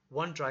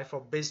OneDrive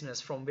for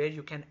business, from where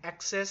you can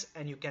access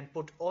and you can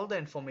put all the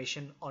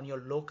information on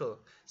your local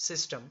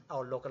system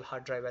or local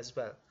hard drive as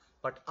well,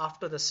 but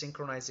after the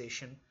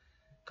synchronization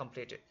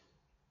completed.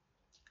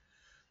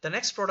 The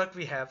next product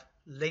we have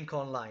Link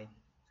Online.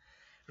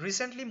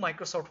 Recently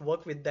Microsoft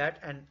worked with that,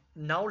 and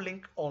now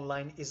Link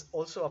Online is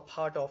also a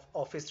part of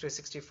Office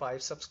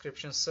 365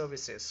 subscription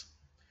services.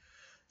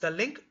 The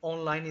Link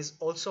Online is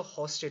also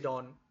hosted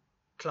on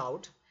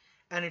cloud,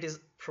 and it is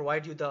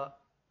provide you the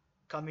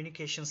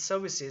communication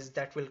services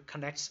that will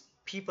connect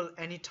people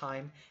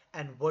anytime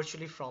and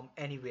virtually from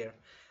anywhere.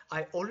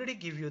 I already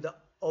give you the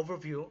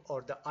overview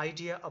or the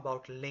idea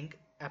about Link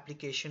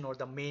application or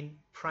the main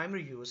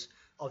primary use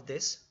of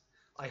this.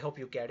 I hope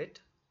you get it.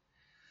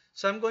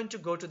 So I'm going to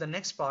go to the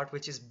next part,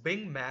 which is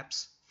Bing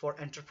Maps for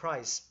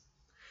Enterprise.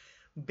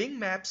 Bing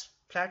Maps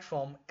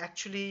platform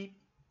actually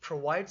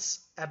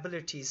provides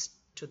abilities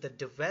to the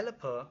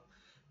developer.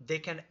 They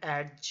can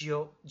add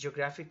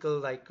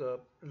geographical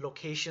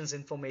locations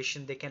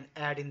information. They can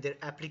add in their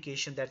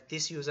application that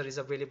this user is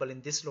available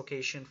in this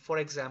location. For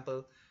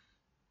example,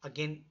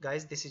 again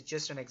guys, this is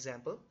just an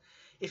example.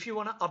 If you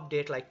want to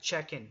update like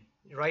check-in,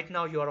 right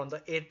now you are on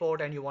the airport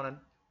and you want to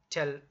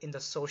tell in the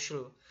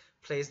social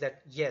place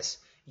that yes,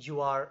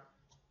 you are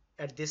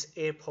at this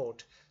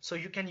airport, so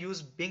you can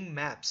use Bing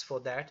Maps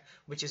for that,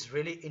 which is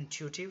really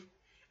intuitive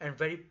and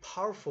very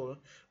powerful,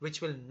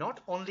 which will not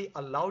only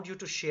allow you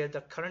to share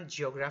the current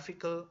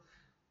geographical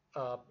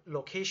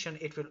location,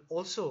 it will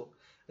also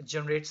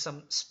generate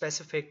some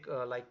specific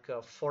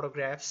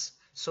photographs,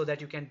 so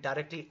that you can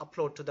directly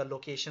upload to the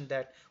location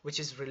that which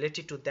is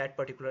related to that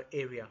particular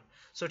area.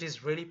 So it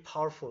is really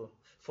powerful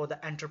for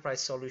the enterprise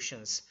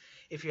solutions.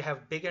 If you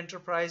have big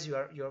enterprise,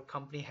 your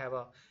company have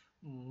a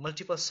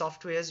multiple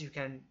softwares, you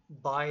can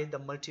buy the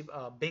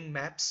Bing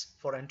Maps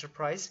for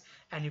enterprise,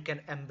 and you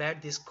can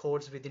embed these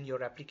codes within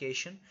your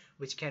application,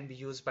 which can be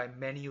used by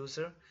many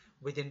users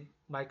within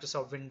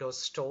Microsoft Windows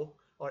Store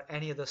or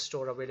any other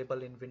store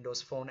available in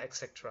Windows Phone,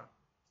 etc.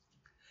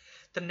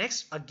 The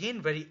next,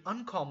 again very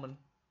uncommon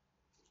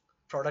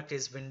product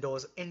is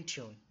Windows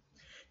Intune.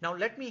 Now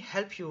let me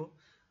help you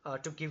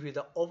to give you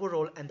the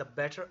overall and the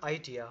better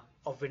idea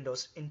of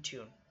Windows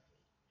Intune.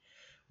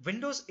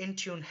 Windows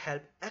Intune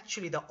help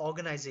actually the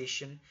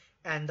organization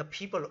and the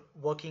people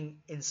working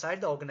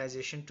inside the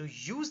organization to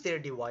use their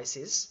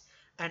devices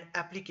and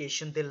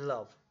application they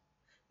love.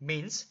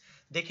 Means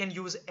they can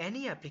use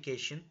any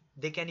application,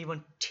 they can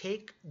even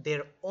take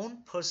their own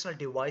personal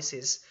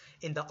devices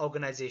in the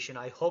organization.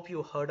 I hope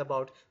you heard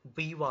about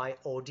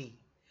BYOD,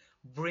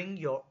 bring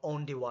your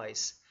own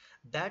device.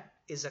 That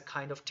is a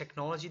kind of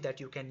technology that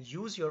you can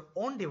use your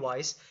own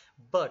device,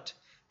 but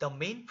the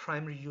main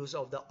primary use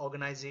of the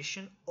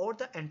organization or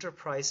the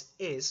enterprise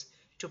is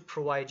to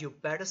provide you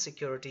better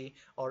security,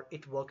 or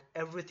it work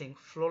everything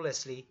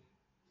flawlessly,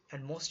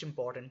 and most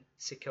important,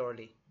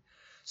 securely.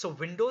 So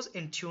Windows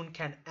Intune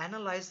can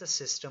analyze the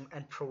system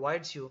and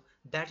provides you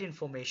that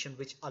information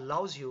which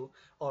allows you,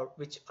 or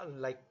which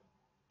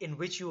in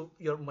which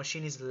your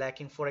machine is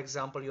lacking. For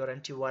example, your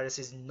antivirus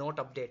is not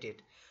updated.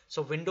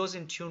 So Windows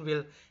Intune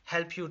will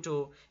help you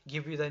to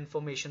give you the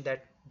information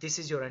that this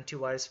is your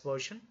antivirus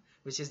version,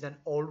 which is an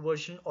old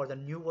version or the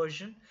new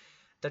version.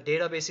 The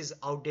database is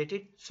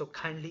outdated, so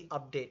kindly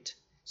update.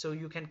 So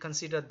you can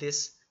consider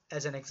this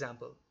as an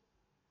example.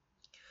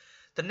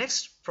 The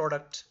next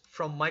product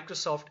from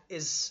Microsoft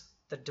is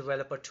the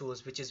developer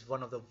tools, which is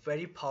one of the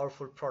very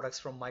powerful products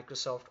from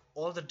Microsoft.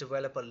 All the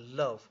developers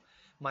love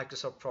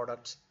Microsoft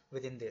products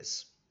within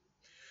this.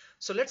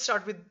 So let's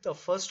start with the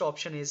first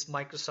option is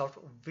Microsoft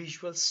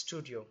Visual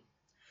Studio.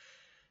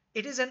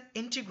 It is an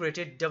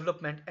integrated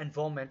development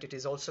environment. It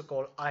is also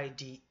called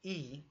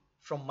IDE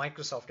from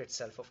Microsoft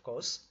itself, of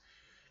course.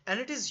 And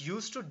it is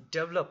used to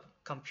develop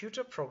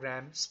computer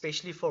programs,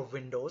 especially for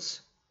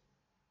Windows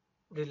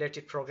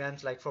related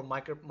programs like for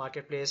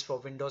Marketplace, for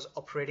Windows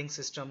operating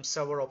systems,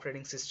 server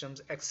operating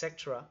systems,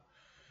 etc.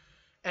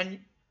 And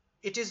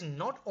it is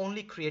not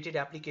only created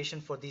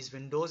application for these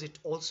windows, it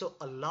also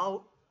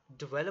allow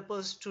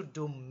developers to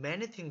do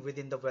many things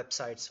within the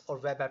websites or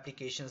web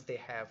applications they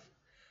have.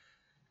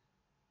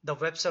 The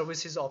web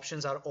services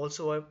options are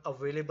also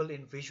available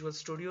in Visual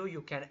Studio.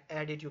 You can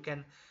add it, you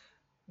can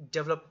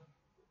develop,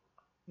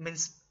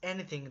 means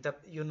anything that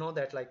you know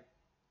that like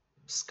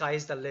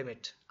sky's the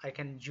limit. I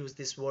can use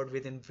this word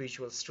within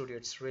Visual Studio.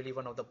 It's really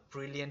one of the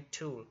brilliant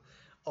tool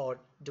or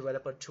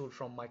developer tool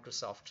from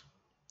Microsoft.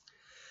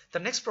 The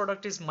next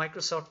product is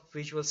Microsoft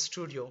Visual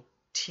Studio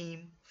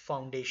Team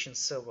Foundation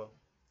Server.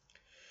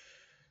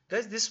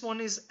 Guys, this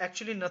one is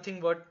actually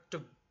nothing but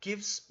to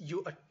gives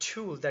you a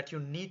tool that you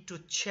need to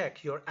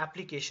check your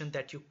application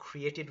that you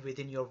created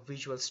within your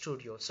Visual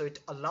Studio. So it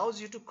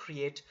allows you to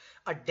create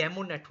a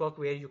demo network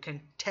where you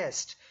can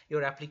test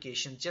your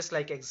application just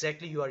like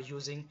exactly you are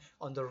using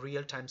on the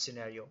real-time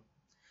scenario.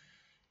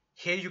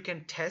 Here you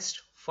can test,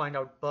 find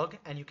out bug,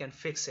 and you can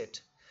fix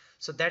it.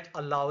 So that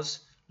allows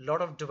a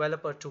lot of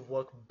developer to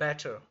work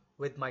better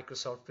with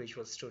Microsoft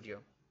Visual Studio.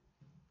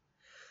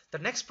 The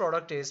next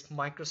product is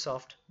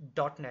Microsoft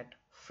 .NET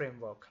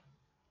Framework.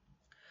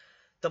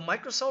 The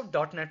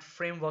Microsoft .NET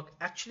Framework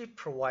actually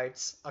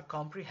provides a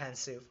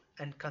comprehensive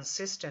and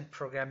consistent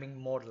programming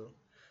model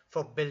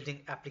for building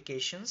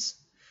applications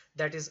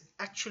that is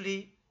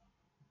actually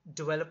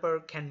developer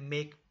can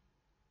make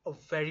a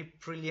very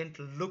brilliant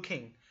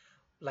looking,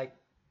 like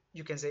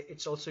you can say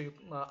it's also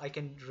I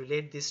can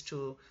relate this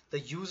to the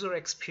user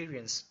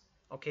experience.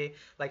 Okay,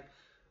 like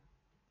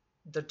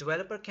the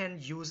developer can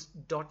use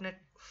 .NET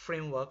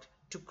Framework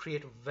to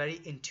create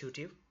very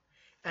intuitive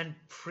and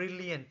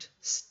brilliant,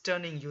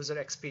 stunning user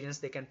experience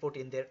they can put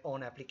in their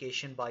own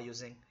application by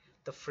using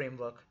the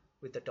framework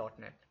with the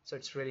 .NET. So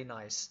it's really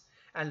nice.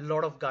 And a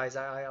lot of guys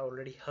I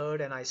already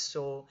heard and I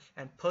saw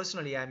and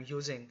personally I'm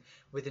using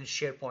within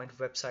SharePoint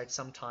website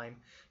sometime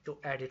to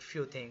edit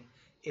few things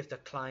if the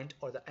client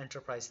or the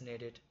enterprise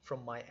need it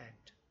from my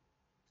end.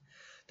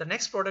 The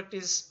next product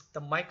is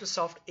the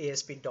Microsoft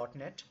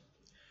ASP.NET.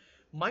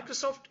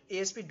 Microsoft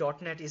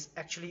ASP.NET is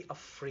actually a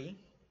free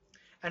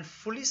and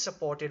fully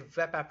supported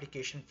web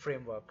application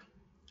framework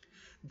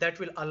that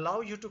will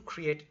allow you to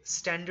create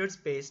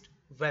standards-based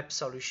web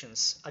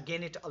solutions.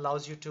 Again, it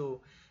allows you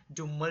to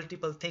do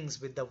multiple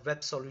things with the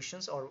web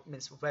solutions, or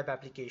means web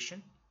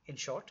application in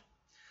short.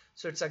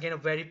 So it's again a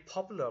very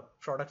popular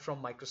product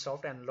from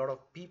Microsoft and a lot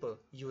of people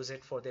use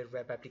it for their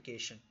web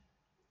application.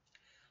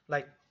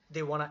 Like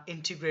they want to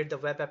integrate the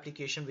web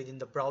application within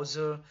the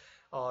browser,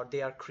 or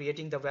they are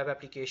creating the web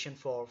application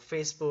for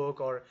Facebook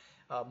or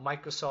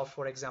Microsoft,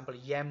 for example,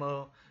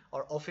 Yammer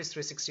or Office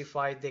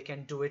 365, they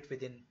can do it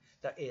within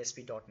the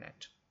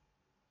ASP.NET.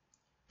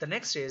 The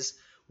next is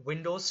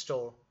Windows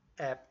Store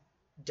app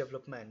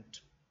development.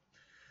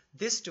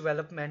 This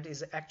development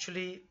is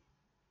actually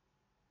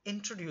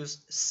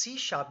introduced C#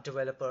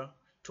 developer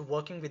to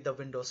working with the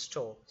Windows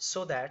Store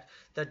so that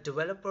the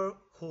developer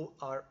who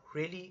are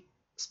really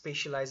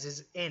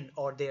specializes in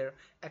or their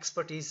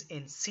expertise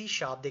in C#,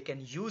 they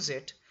can use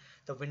it,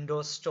 the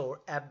Windows Store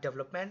app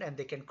development, and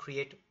they can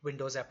create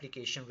Windows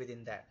application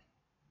within that.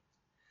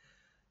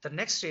 The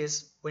next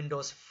is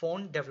Windows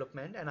Phone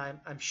development, and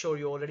I'm sure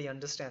you already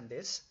understand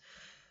this.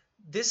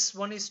 This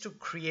one is to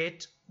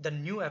create the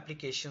new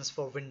applications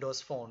for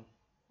Windows Phone.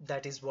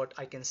 That is what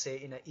I can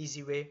say in an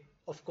easy way.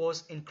 Of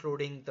course,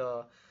 including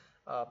the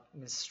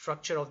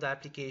structure of the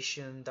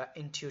application, the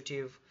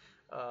intuitive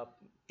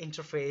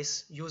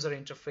interface, user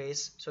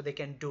interface, so they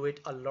can do it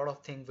a lot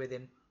of things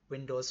within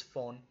Windows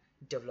Phone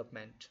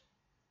development.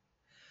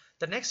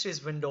 The next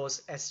is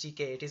Windows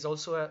SDK. It is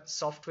also a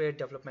software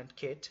development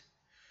kit.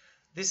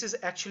 This is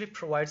actually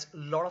provides a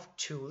lot of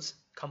tools,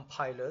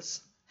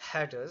 compilers,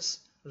 headers,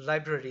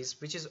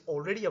 libraries, which is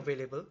already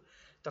available,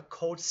 the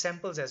code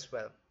samples as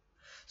well,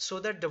 so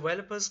that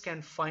developers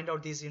can find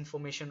out this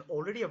information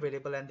already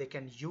available and they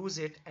can use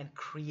it and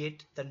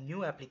create the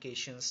new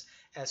applications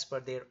as per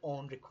their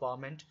own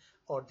requirement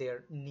or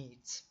their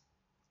needs.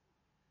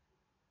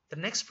 The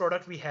next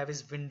product we have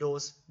is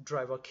Windows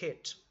Driver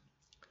Kit.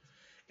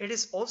 It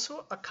is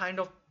also a kind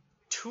of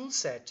tool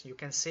set, you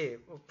can say,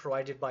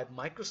 provided by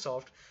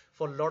Microsoft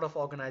for a lot of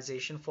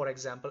organizations. For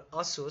example,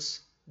 Asus,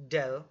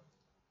 Dell,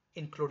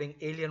 including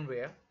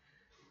Alienware.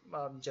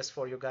 Just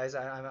for you guys,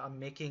 I'm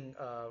making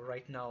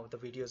right now the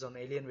videos on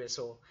Alienware,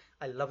 so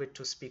I love it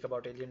to speak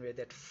about Alienware,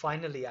 that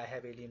finally I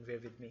have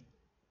Alienware with me.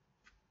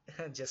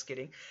 Just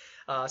kidding.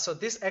 So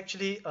this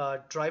actually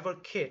driver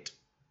kit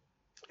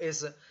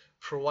is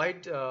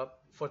provide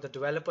for the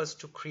developers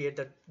to create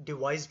the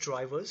device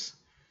drivers,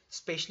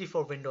 especially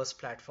for Windows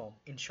platform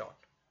in short.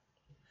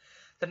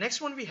 The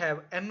next one we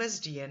have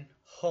MSDN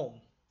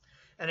Home,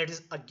 and it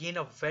is again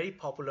a very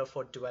popular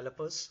for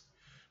developers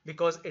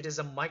because it is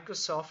a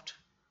Microsoft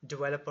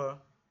developer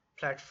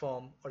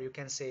platform, or you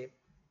can say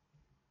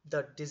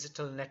the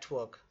digital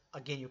network,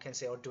 again you can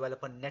say, or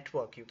developer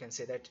network, you can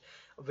say that,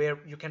 where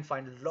you can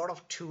find a lot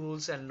of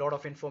tools and a lot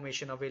of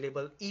information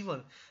available.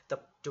 Even the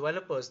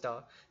developers,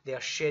 they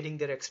are sharing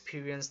their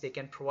experience, they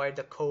can provide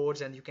the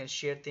codes and you can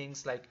share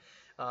things like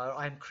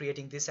I'm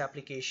creating this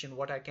application,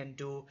 what I can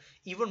do.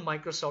 Even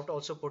Microsoft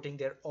also putting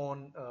their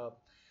own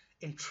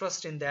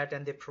interest in that,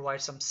 and they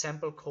provide some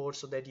sample code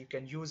so that you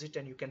can use it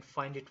and you can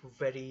find it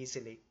very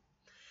easily.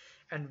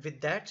 And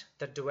with that,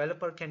 the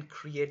developer can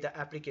create the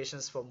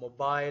applications for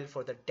mobile,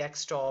 for the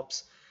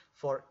desktops,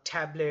 for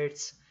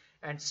tablets,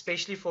 and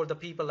especially for the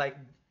people like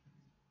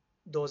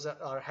those that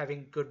are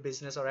having good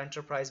business or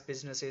enterprise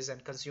businesses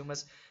and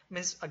consumers.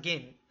 Means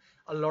again,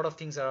 a lot of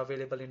things are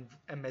available in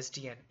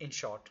MSDN in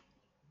short.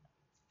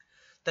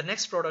 The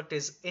next product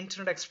is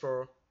Internet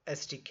Explorer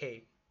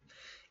SDK.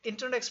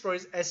 Internet Explorer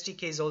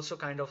SDK is also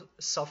kind of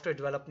software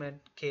development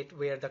kit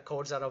where the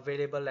codes are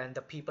available and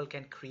the people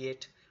can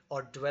create,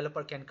 or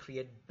developer can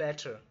create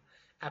better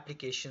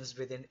applications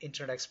within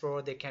Internet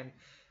Explorer. They can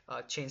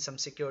change some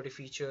security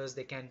features,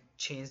 they can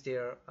change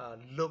their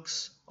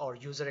looks or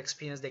user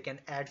experience, they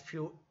can add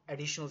few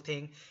additional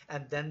things,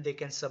 and then they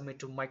can submit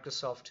to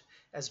Microsoft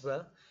as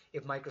well.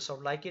 If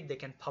Microsoft like it, they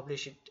can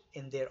publish it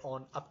in their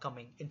own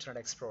upcoming Internet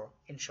Explorer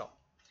in shop.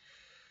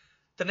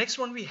 The next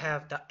one we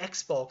have the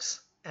Xbox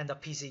and the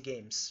PC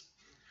games.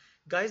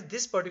 Guys,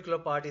 this particular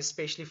part is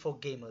especially for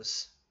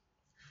gamers.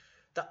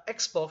 The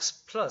Xbox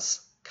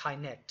plus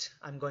Kinect.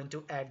 I'm going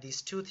to add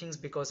these two things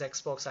because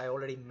Xbox I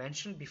already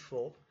mentioned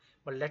before,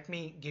 but let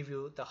me give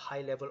you the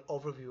high level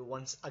overview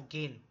once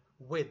again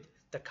with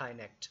the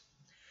Kinect.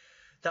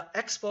 The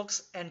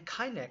Xbox and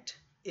Kinect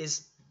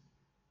is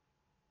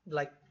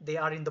like they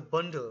are in the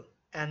bundle,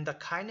 and the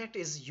Kinect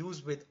is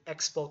used with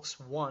Xbox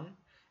One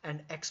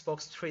and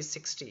Xbox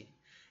 360.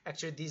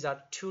 Actually, these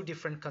are two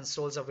different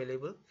consoles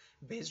available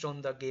based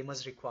on the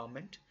gamer's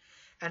requirement,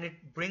 and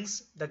it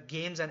brings the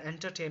games and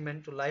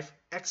entertainment to life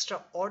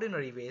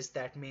extraordinary ways.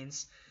 That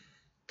means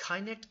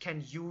Kinect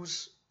can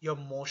use your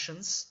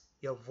motions,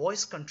 your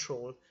voice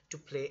control to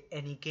play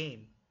any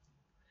game.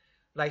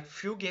 Like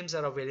few games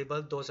are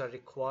available, those are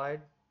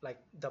required. Like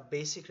the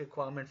basic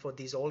requirement for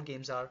these all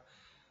games are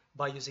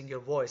by using your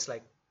voice.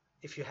 Like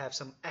if you have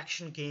some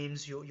action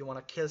games, you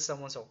want to kill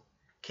someone, so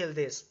kill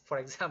this for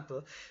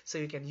example, so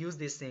you can use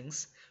these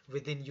things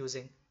within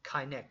using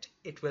Kinect.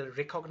 It will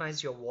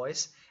recognize your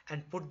voice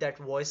and put that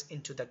voice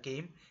into the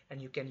game,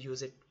 and you can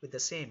use it with the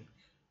same.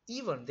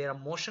 Even there are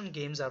motion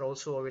games are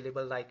also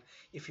available, like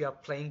if you are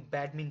playing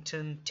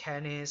badminton,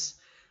 tennis,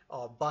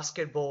 or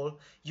basketball,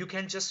 you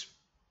can just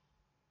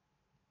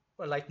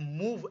like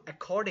move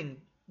according,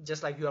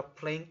 just like you are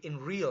playing in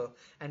real,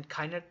 and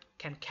Kinect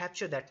can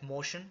capture that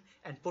motion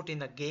and put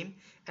in a game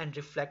and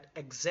reflect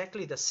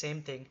exactly the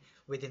same thing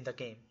within the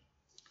game.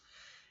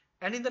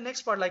 And in the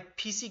next part, like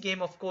PC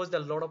game, of course,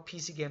 there are a lot of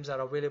PC games are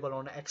available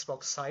on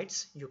Xbox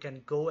sites. You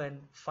can go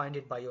and find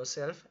it by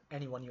yourself,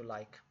 anyone you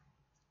like.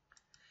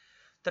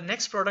 The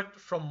next product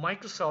from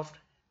Microsoft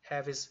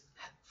have is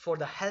for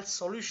the health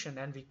solution,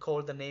 and we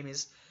call the name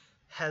is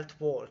Health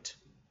Vault.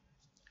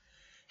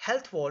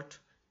 Health Vault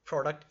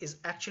product is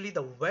actually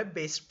the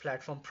web-based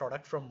platform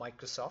product from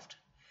Microsoft,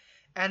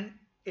 and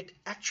it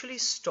actually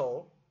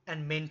store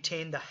and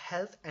maintain the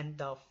health and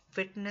the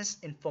fitness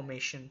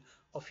information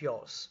of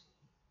yours.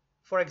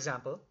 For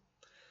example,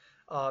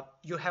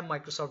 you have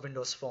Microsoft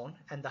Windows Phone,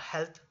 and the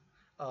Health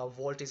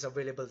Vault is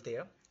available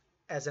there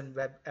as a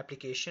web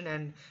application,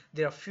 and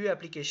there are few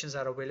applications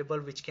are available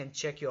which can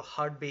check your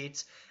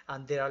heartbeats,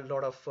 and there are a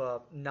lot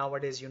of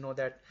nowadays, you know,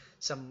 that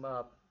some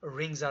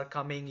rings are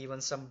coming,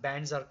 even some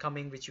bands are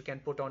coming which you can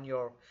put on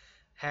your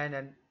hand,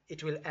 and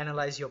it will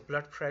analyze your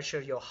blood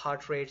pressure, your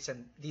heart rates,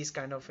 and these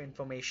kind of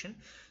information.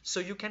 So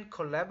you can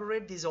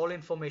collaborate these all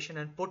information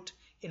and put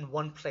in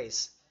one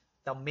place.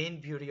 The main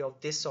beauty of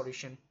this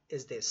solution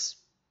is this.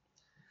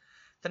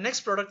 The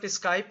next product is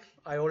Skype.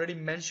 I already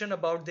mentioned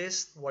about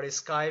this. What is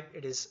Skype?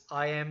 It is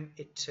IM.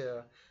 It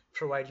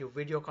provide you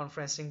video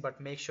conferencing, but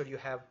make sure you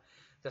have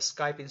the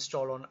Skype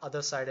installed on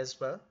other side as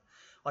well.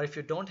 Or if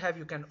you don't have,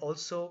 you can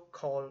also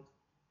call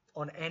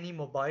on any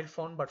mobile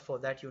phone, but for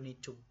that you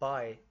need to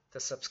buy the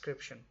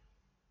subscription.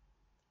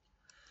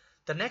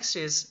 The next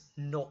is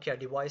Nokia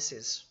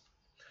devices.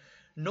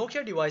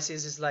 Nokia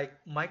devices is like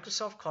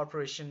Microsoft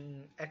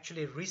Corporation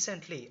actually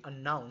recently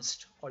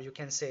announced, or you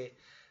can say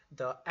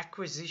the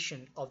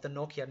acquisition of the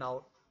Nokia.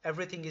 Now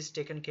everything is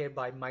taken care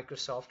by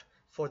Microsoft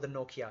for the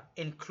Nokia,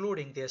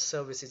 including their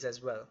services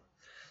as well.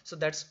 So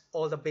that's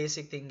all the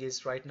basic thing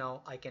is right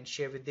now I can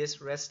share with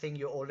this. Rest thing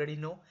you already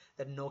know,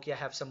 that Nokia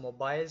have some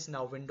mobiles.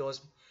 Now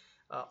Windows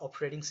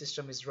operating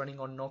system is running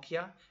on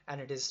Nokia,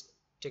 and it is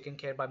taken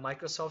care by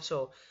Microsoft.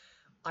 So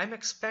I'm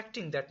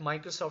expecting that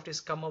Microsoft is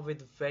come up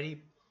with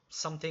very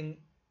something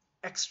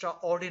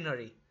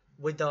extraordinary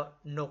with the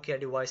Nokia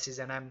devices,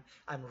 and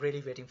I'm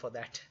really waiting for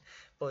that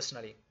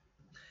personally.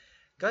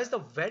 Guys, the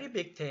very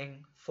big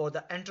thing for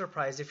the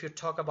enterprise, if you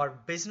talk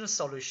about business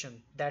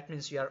solution, that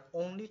means you are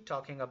only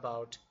talking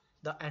about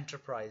the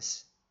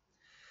enterprise.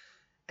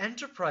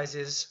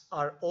 Enterprises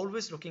are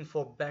always looking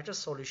for better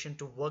solution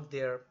to work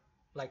their,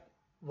 like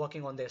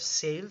working on their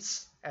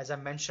sales, as I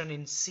mentioned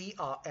in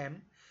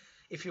CRM.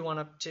 If you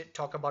want to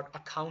talk about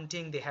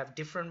accounting, they have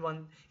different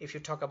one. If you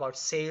talk about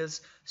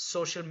sales,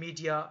 social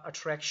media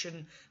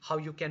attraction, how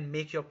you can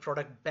make your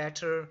product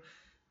better,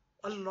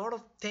 a lot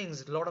of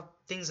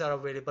things are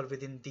available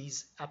within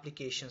these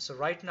applications. So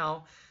right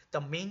now,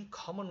 the main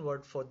common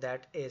word for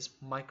that is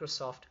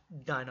Microsoft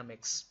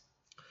Dynamics.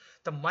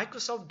 The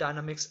Microsoft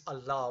Dynamics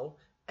allow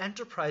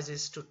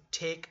enterprises to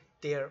take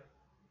their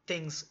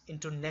things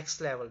into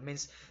next level.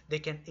 Means they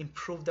can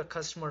improve the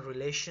customer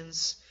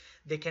relations,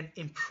 they can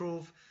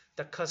improve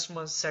the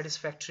customer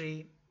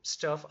satisfactory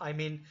stuff. I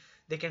mean,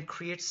 they can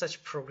create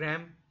such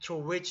program through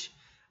which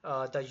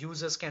the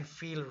users can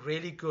feel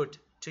really good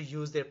to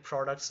use their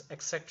products,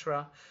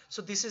 etc.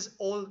 So this is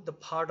all the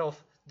part of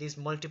these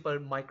multiple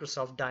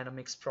Microsoft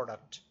Dynamics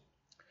product.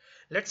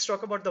 Let's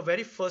talk about the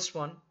very first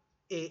one,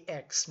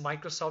 AX,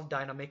 Microsoft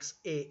Dynamics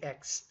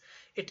AX.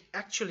 It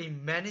actually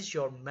manages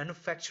your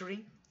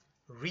manufacturing,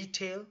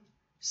 retail,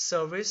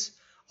 service,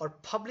 or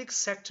public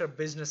sector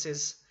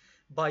businesses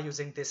by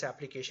using this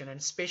application. And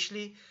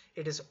especially,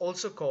 it is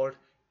also called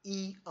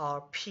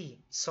ERP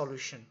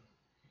solution.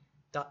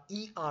 The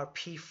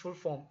ERP full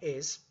form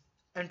is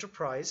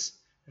Enterprise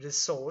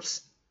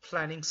Resource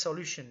Planning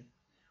Solution,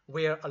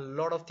 where a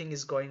lot of things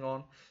is going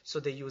on, so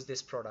they use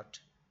this product.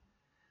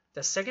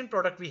 The second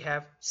product we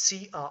have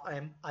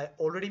CRM. I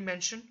already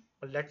mentioned,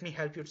 but let me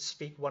help you to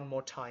speak one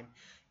more time.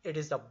 It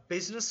is the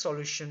business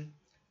solution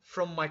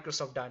from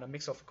Microsoft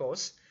Dynamics, of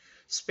course,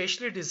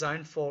 specially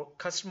designed for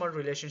customer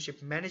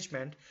relationship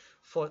management,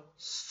 for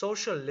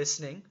social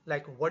listening,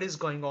 like what is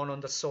going on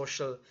the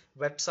social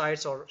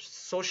websites, or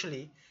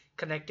socially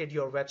connected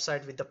your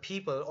website with the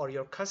people or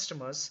your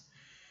customers.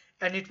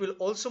 And it will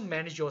also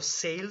manage your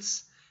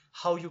sales,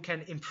 how you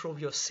can improve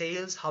your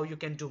sales, how you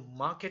can do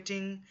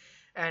marketing,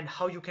 and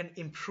how you can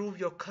improve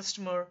your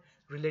customer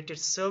related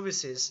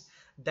services.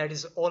 That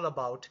is all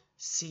about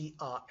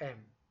CRM.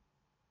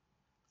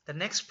 The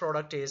next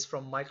product is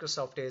from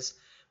Microsoft is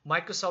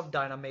Microsoft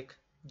Dynamic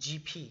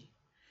GP.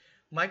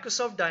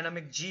 Microsoft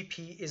Dynamic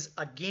GP is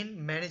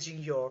again managing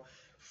your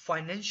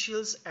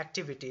financials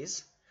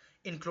activities,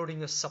 including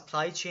your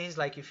supply chains.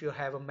 Like if you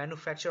have a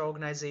manufacturer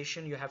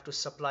organization, you have to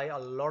supply a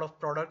lot of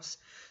products.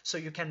 So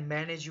you can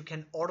manage, you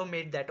can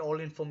automate that all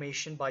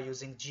information by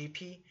using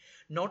GP.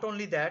 Not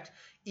only that,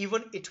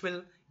 even it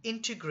will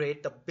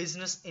integrate the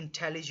business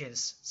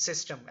intelligence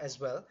system as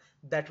well,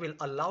 that will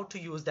allow to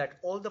use that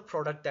all the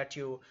product that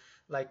you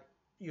like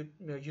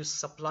you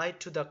supply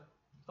to the,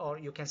 or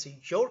you can say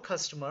your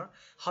customer,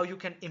 how you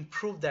can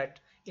improve that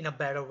in a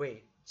better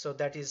way. So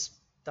that is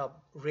the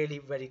really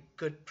very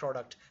good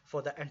product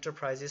for the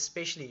enterprises,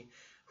 especially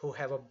who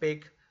have a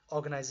big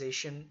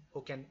organization,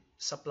 who can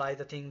supply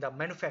the thing, the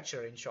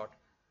manufacturer in short,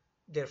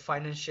 their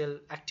financial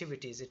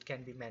activities, it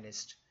can be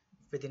managed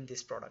within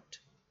this product.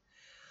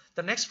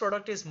 The next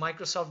product is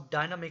Microsoft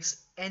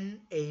Dynamics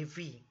NAV,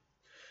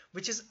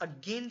 which is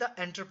again the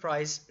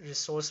enterprise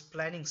resource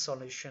planning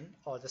solution,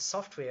 or the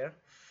software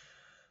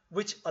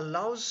which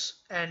allows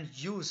and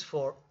use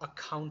for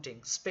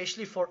accounting,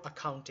 especially for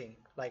accounting,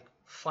 like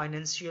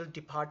financial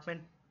department.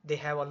 They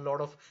have a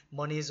lot of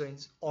money is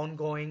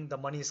ongoing, the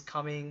money is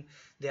coming,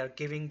 they are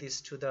giving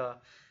this to the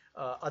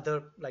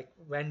other like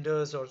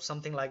vendors or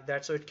something like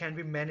that, so it can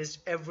be managed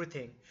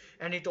everything.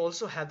 And it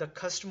also have the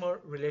customer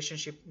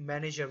relationship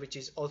manager, which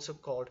is also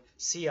called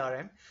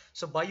CRM.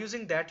 So by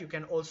using that, you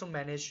can also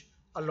manage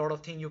a lot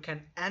of things. You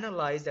can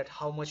analyze that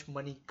how much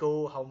money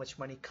go, how much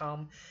money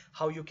come,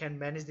 how you can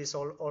manage this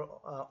all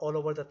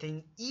over the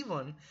thing.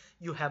 Even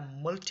you have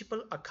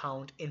multiple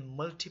account in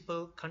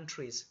multiple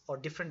countries or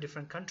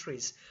different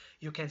countries,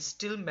 you can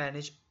still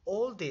manage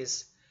all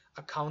these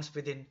accounts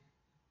within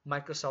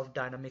Microsoft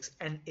Dynamics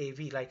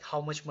NAV, like how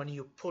much money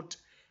you put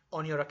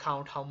on your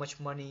account, how much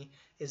money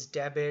is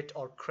debit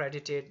or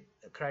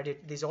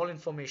credit. These all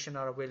information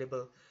are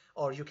available,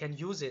 or you can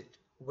use it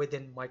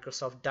within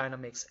Microsoft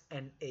Dynamics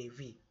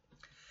NAV.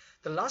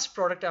 The last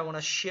product I want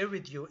to share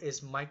with you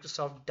is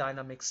Microsoft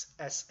Dynamics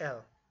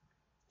SL.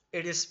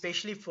 It is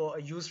specially for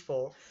used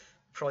for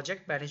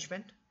project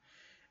management.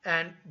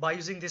 And by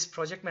using this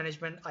project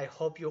management, I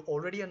hope you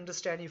already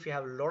understand, if you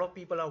have a lot of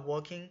people are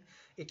working,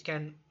 it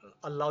can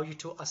allow you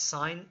to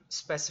assign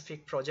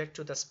specific project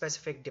to the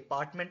specific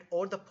department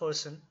or the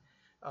person,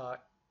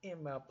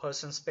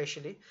 person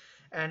specially,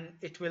 and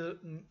it will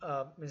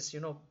means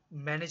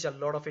manage a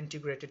lot of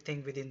integrated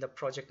thing within the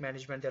project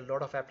management. There are a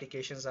lot of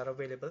applications are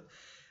available,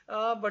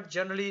 but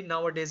generally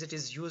nowadays it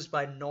is used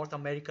by North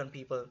American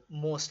people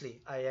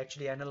mostly. I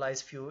actually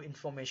analyzed few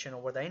information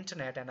over the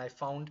internet, and I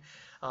found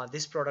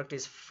this product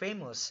is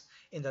famous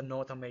in the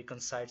North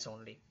American sites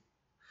only.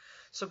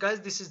 So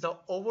guys, this is the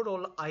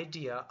overall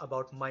idea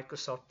about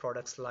Microsoft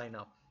products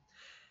lineup.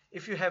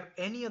 If you have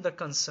any other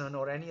concern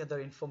or any other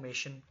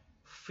information,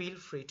 feel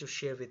free to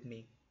share with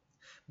me.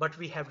 But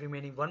we have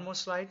remaining one more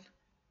slide.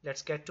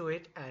 Let's get to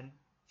it and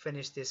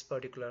finish this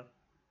particular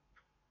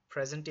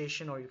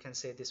presentation, or you can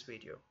say this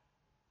video.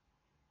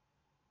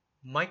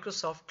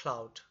 Microsoft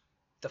Cloud,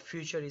 the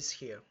future is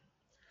here.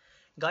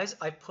 Guys,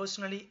 I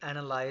personally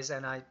analyze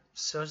and I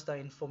search the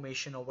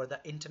information over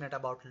the internet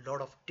about a lot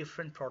of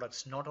different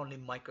products, not only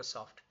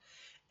Microsoft.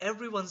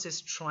 Everyone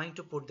is trying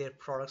to put their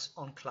products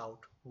on cloud.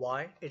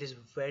 Why? It is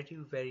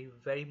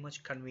very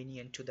much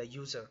convenient to the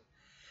user.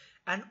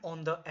 And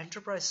on the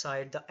enterprise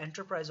side, the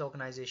enterprise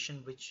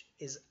organization, which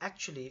is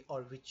actually,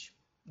 or which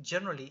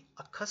generally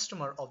a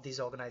customer of this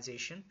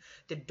organization,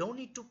 they don't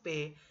need to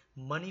pay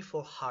money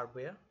for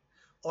hardware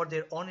or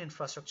their own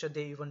infrastructure.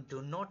 They even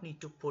do not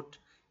need to put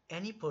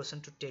any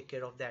person to take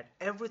care of that.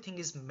 Everything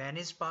is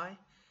managed by,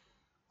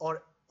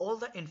 or all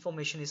the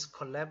information is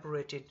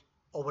collaborated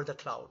over the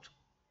cloud.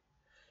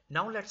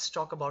 Now let's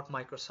talk about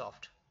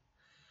Microsoft.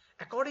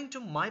 According to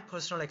my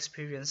personal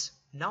experience,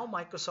 now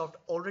Microsoft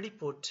already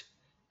put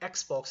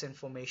Xbox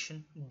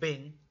information,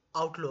 Bing,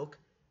 Outlook,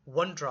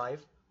 OneDrive,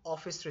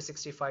 Office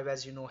 365,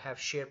 as you know, have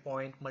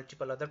SharePoint,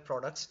 multiple other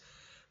products,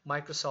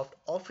 Microsoft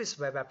Office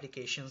web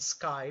application,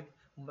 Skype,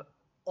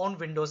 on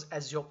Windows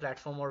Azure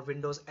platform, or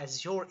Windows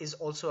Azure is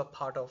also a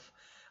part of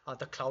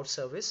the cloud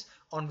service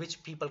on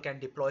which people can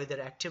deploy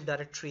their Active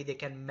Directory. They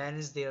can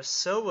manage their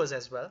servers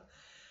as well.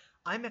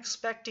 I'm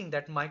expecting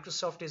that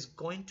Microsoft is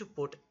going to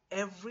put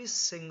every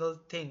single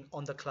thing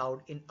on the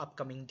cloud in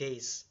upcoming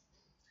days.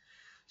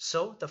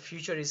 So the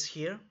future is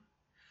here.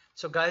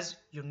 So guys,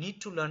 you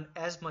need to learn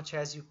as much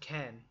as you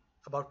can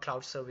about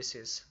cloud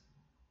services.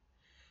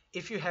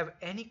 If you have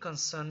any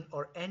concern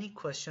or any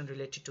question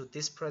related to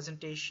this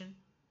presentation,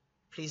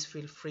 please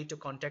feel free to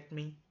contact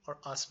me or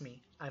ask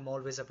me. I'm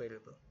always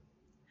available.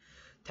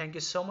 Thank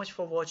you so much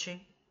for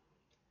watching.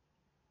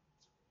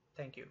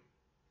 Thank you.